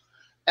rooms,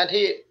 and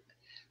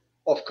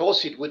of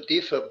course it would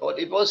differ, but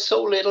it was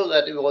so little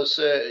that it was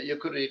you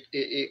could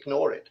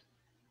ignore it.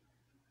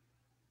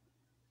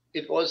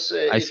 It was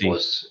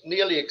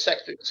nearly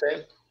exactly the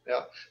same.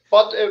 Yeah,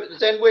 but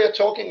then we are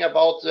talking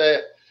about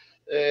the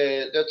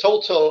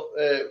total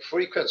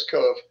frequency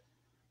curve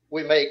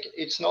we make.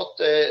 It's not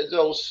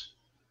those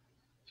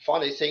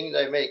funny thing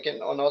they make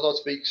on other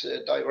speaks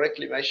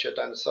directly measured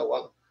and so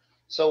on.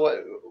 So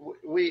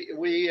we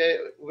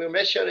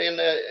measure in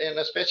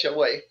a special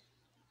way.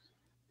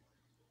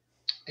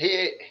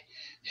 He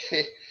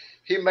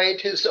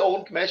made his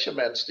own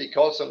measurements, Stig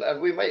Carlsson,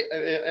 and we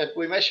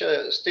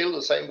measure still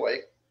the same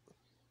way.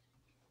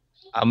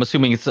 I'm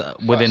assuming it's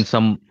within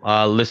some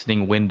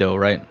listening window,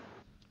 right?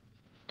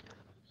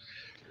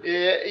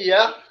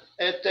 Yeah,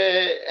 and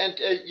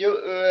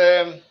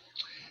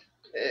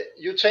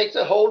you take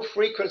the whole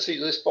frequency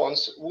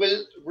response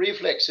with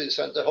reflexes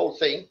and the whole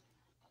thing,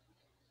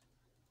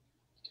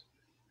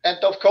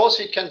 and of course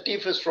it can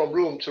differ from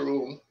room to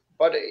room,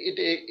 but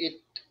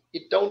it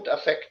don't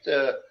affect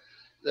the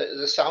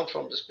sound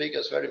from the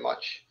speakers very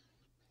much.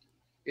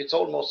 It's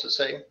almost the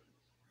same.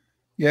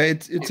 Yeah,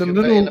 it's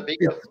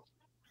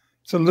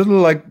a little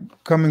like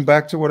coming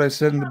back to what I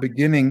said in the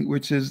beginning,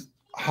 which is,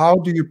 how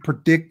do you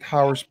predict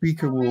how a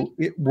speaker will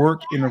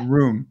work in a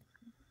room?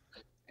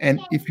 And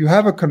if you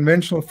have a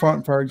conventional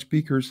front-firing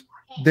speakers,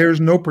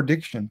 there's no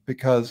prediction,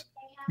 because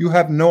you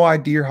have no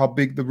idea how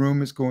big the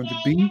room is going to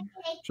be,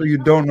 so you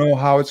don't know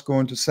how it's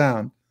going to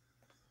sound.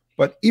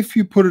 But if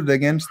you put it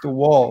against the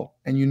wall,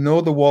 and you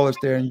know the wall is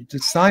there, and you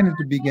design it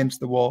to be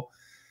against the wall,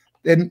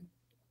 then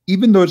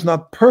even though it's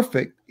not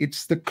perfect,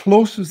 it's the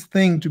closest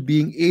thing to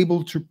being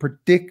able to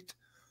predict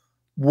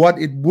what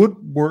it would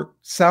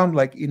sound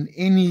like in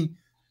any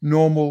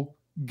normal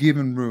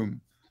given room.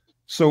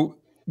 So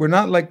we're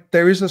not like,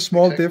 there is a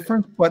small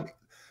difference, but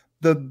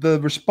the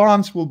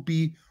response will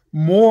be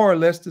more or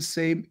less the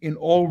same in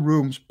all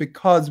rooms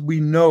because we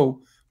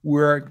know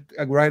we're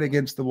right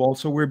against the wall.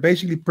 So we're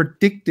basically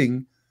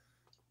predicting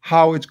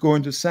how it's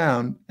going to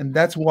sound, and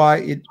that's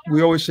why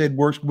we always say it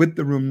works with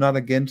the room, not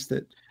against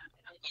it.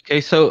 Okay,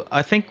 so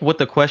I think what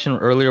the question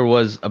earlier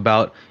was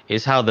about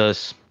is how the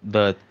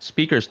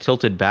speakers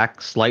tilted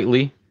back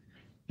slightly,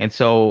 and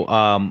so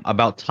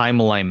about time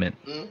alignment,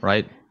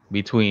 right,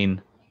 between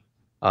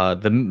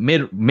the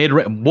mid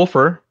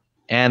woofer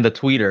and the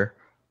tweeter,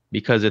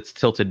 because it's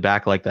tilted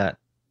back like that.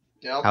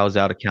 Yeah. How is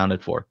that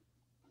accounted for?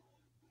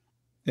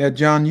 Yeah,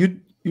 John, you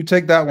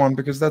take that one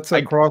because that's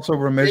a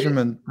crossover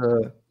measurement.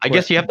 I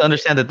guess you have to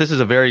understand that this is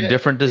a very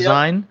different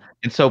design,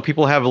 and so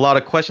people have a lot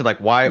of questions like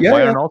why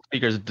aren't all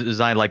speakers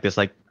designed like this?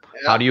 Like,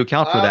 how do you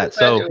account for that?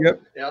 So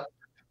yeah.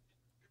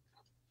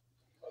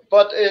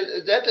 But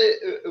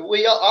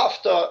we are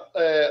after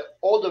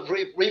all the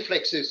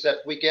reflexes that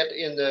we get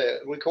in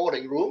the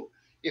recording room.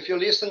 If you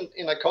listen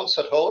in a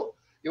concert hall,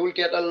 you will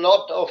get a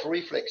lot of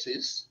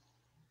reflexes.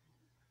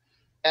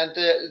 And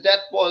that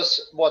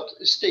was what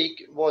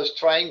Stig was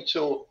trying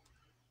to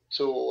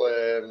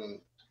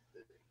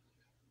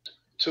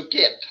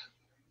get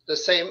the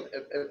same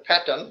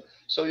pattern.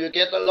 So you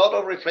get a lot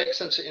of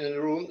reflections in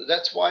the room.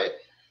 That's why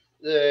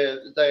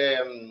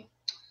the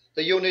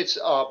units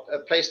are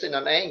placed in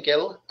an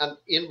angle and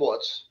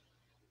inwards.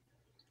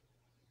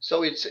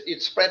 So it's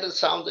spread the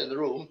sound in the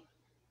room.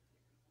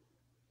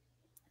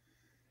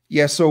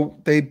 Yeah, so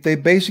they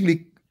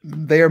basically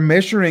they are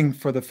measuring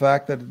for the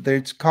fact that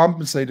it's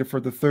compensated for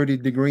the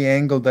 30-degree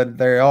angle that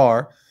they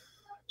are.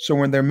 So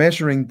when they're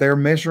measuring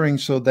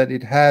so that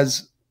it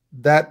has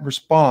that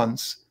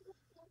response,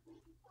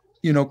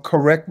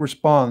 correct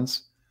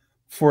response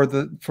for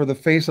the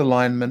face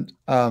alignment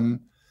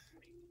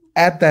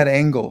at that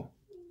angle.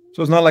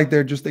 So it's not like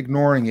they're just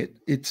ignoring it.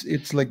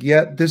 It's like,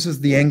 yeah, this is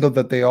the angle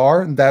that they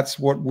are, and that's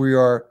what we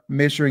are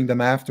measuring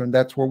them after, and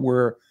that's what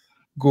we're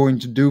going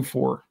to do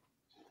for.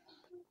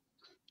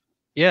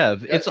 Yeah,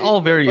 it's all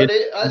very. But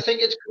I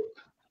think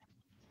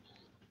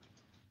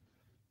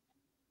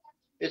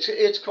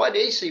it's quite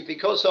easy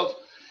because of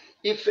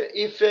if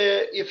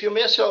you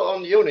measure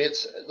on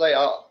units, they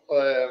are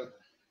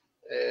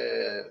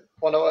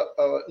on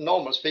a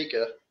normal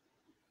speaker.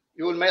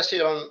 You will measure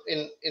them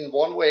in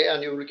one way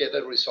and you will get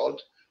a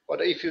result.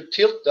 But if you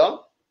tilt them,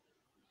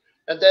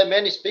 and there are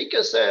many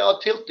speakers they are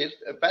tilted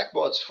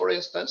backwards, for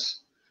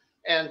instance,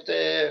 and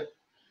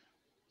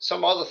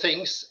some other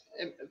things,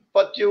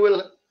 but you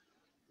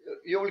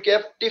will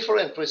get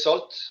different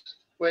results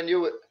when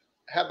you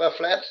have a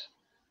flat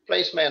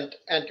placement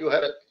and you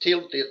have it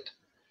tilted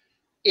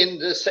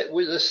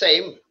with the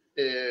same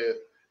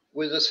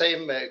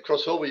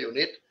crossover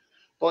unit.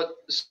 But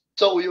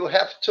so you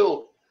have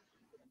to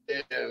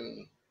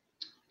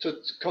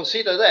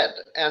consider that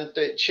and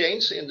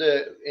change in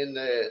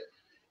the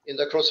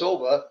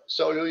crossover,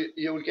 so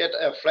you will get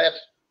a flat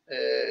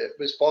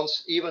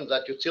response even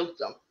that you tilt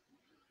them,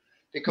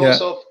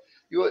 because of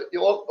you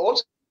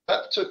also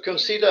have to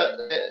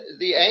consider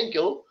the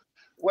angle.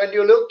 When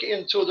you look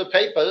into the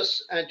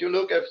papers and you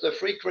look at the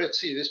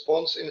frequency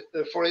response,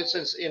 for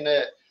instance,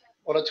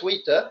 on a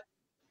tweeter,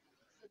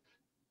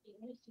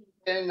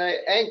 in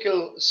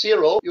angle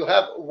 0, you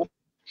have one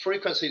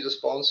frequency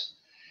response.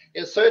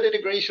 In 30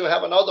 degrees, you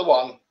have another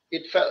one.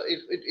 It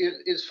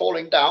is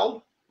falling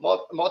down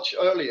much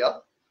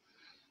earlier.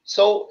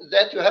 So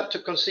that you have to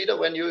consider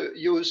when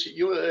you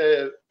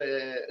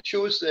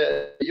choose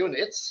the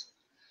units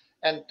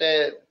and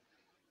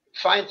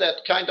find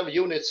that kind of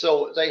unit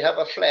so they have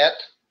a flat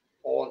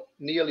or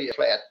nearly a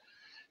flat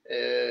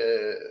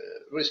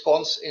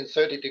response in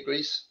 30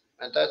 degrees,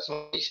 and that's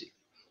not easy.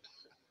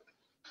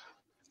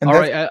 All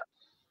right,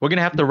 we're going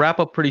to have to wrap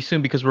up pretty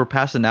soon because we're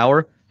past an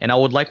hour, and I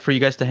would like for you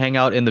guys to hang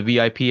out in the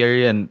VIP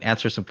area and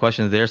answer some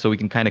questions there so we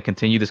can kind of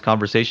continue this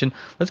conversation.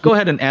 Let's go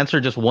ahead and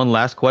answer just one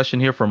last question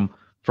here from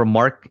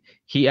Mark.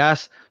 He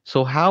asked,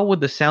 so how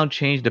would the sound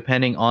change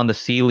depending on the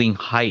ceiling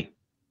height?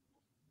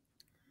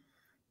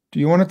 Do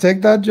you want to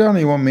take that, John, or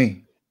you want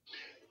me?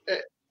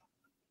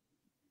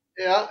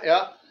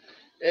 Yeah.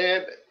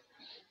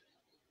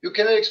 You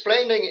can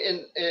explain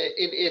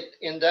it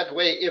in that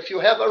way. If you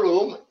have a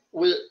room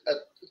with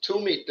 2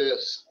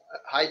 meters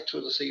height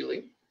to the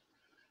ceiling,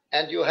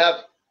 and you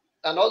have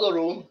another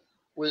room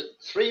with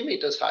 3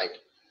 meters height,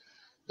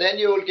 then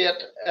you will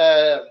get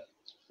a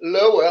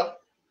lower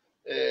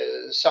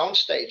sound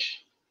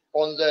stage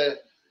on the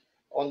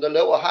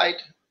lower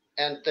height,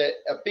 and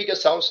a bigger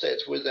sound stage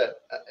with a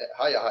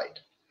higher height,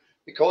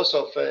 because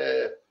of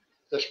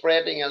the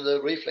spreading and the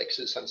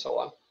reflexes and so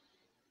on.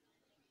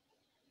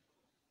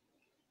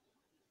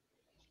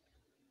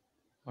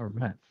 All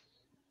right.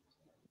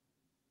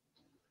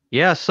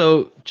 Yeah,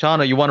 so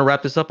Chana, you want to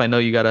wrap this up? I know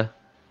you gotta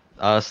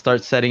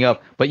start setting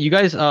up, but you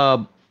guys,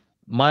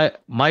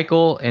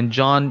 Michael and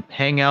John,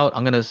 hang out.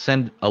 I'm gonna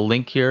send a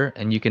link here,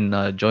 and you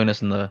can join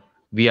us in the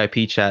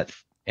VIP chat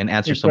and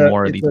answer some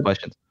more of these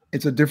questions.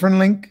 It's a different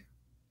link.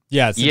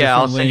 Yeah,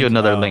 I'll send you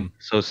another link.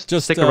 So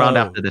just stick around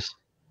after this.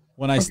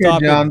 When I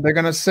stop, John, they're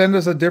gonna send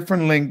us a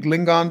different link.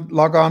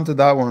 Log on to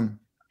that one.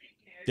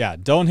 Yeah,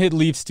 don't hit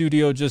Leap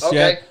Studio just Okay.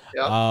 yet.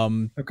 Yeah.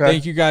 Okay.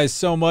 Thank you guys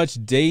so much.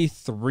 Day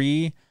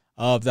 3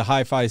 of the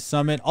HiFi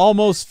Summit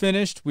almost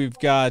finished. We've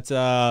got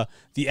the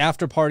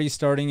after party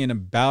starting in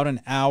about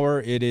an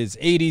hour. It is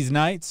 80s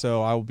night,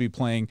 so I will be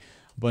playing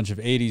a bunch of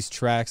 80s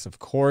tracks, of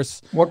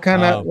course. What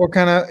kind of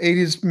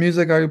 80s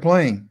music are you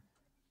playing?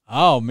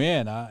 Oh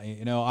man,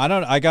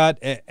 I got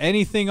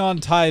anything on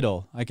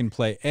Tidal. I can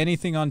play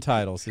anything on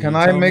Tidal. So Can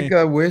I make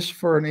a wish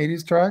for an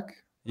 80s track?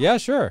 Yeah,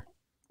 sure.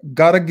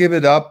 Gotta Give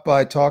It Up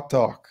by Talk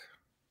Talk.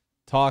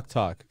 Talk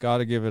Talk.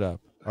 Gotta Give It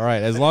Up. All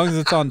right, as long as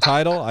it's on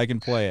Tidal, I can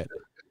play it.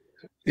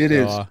 It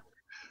is. All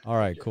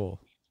right, cool.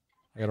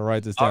 I gotta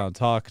write this down.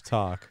 Talk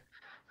Talk.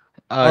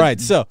 All right,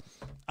 so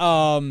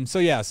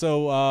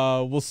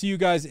we'll see you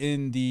guys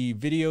in the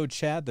video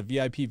chat, the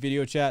VIP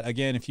video chat.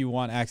 Again, if you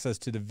want access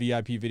to the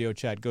VIP video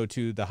chat, go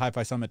to the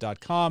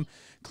HiFiSummit.com,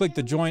 click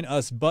the Join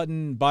Us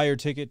button, buy your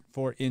ticket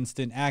for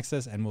instant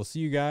access, and we'll see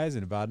you guys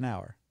in about an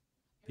hour.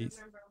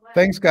 Peace.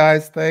 Thanks,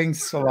 guys.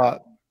 Thanks a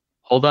lot.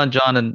 Hold on, John, and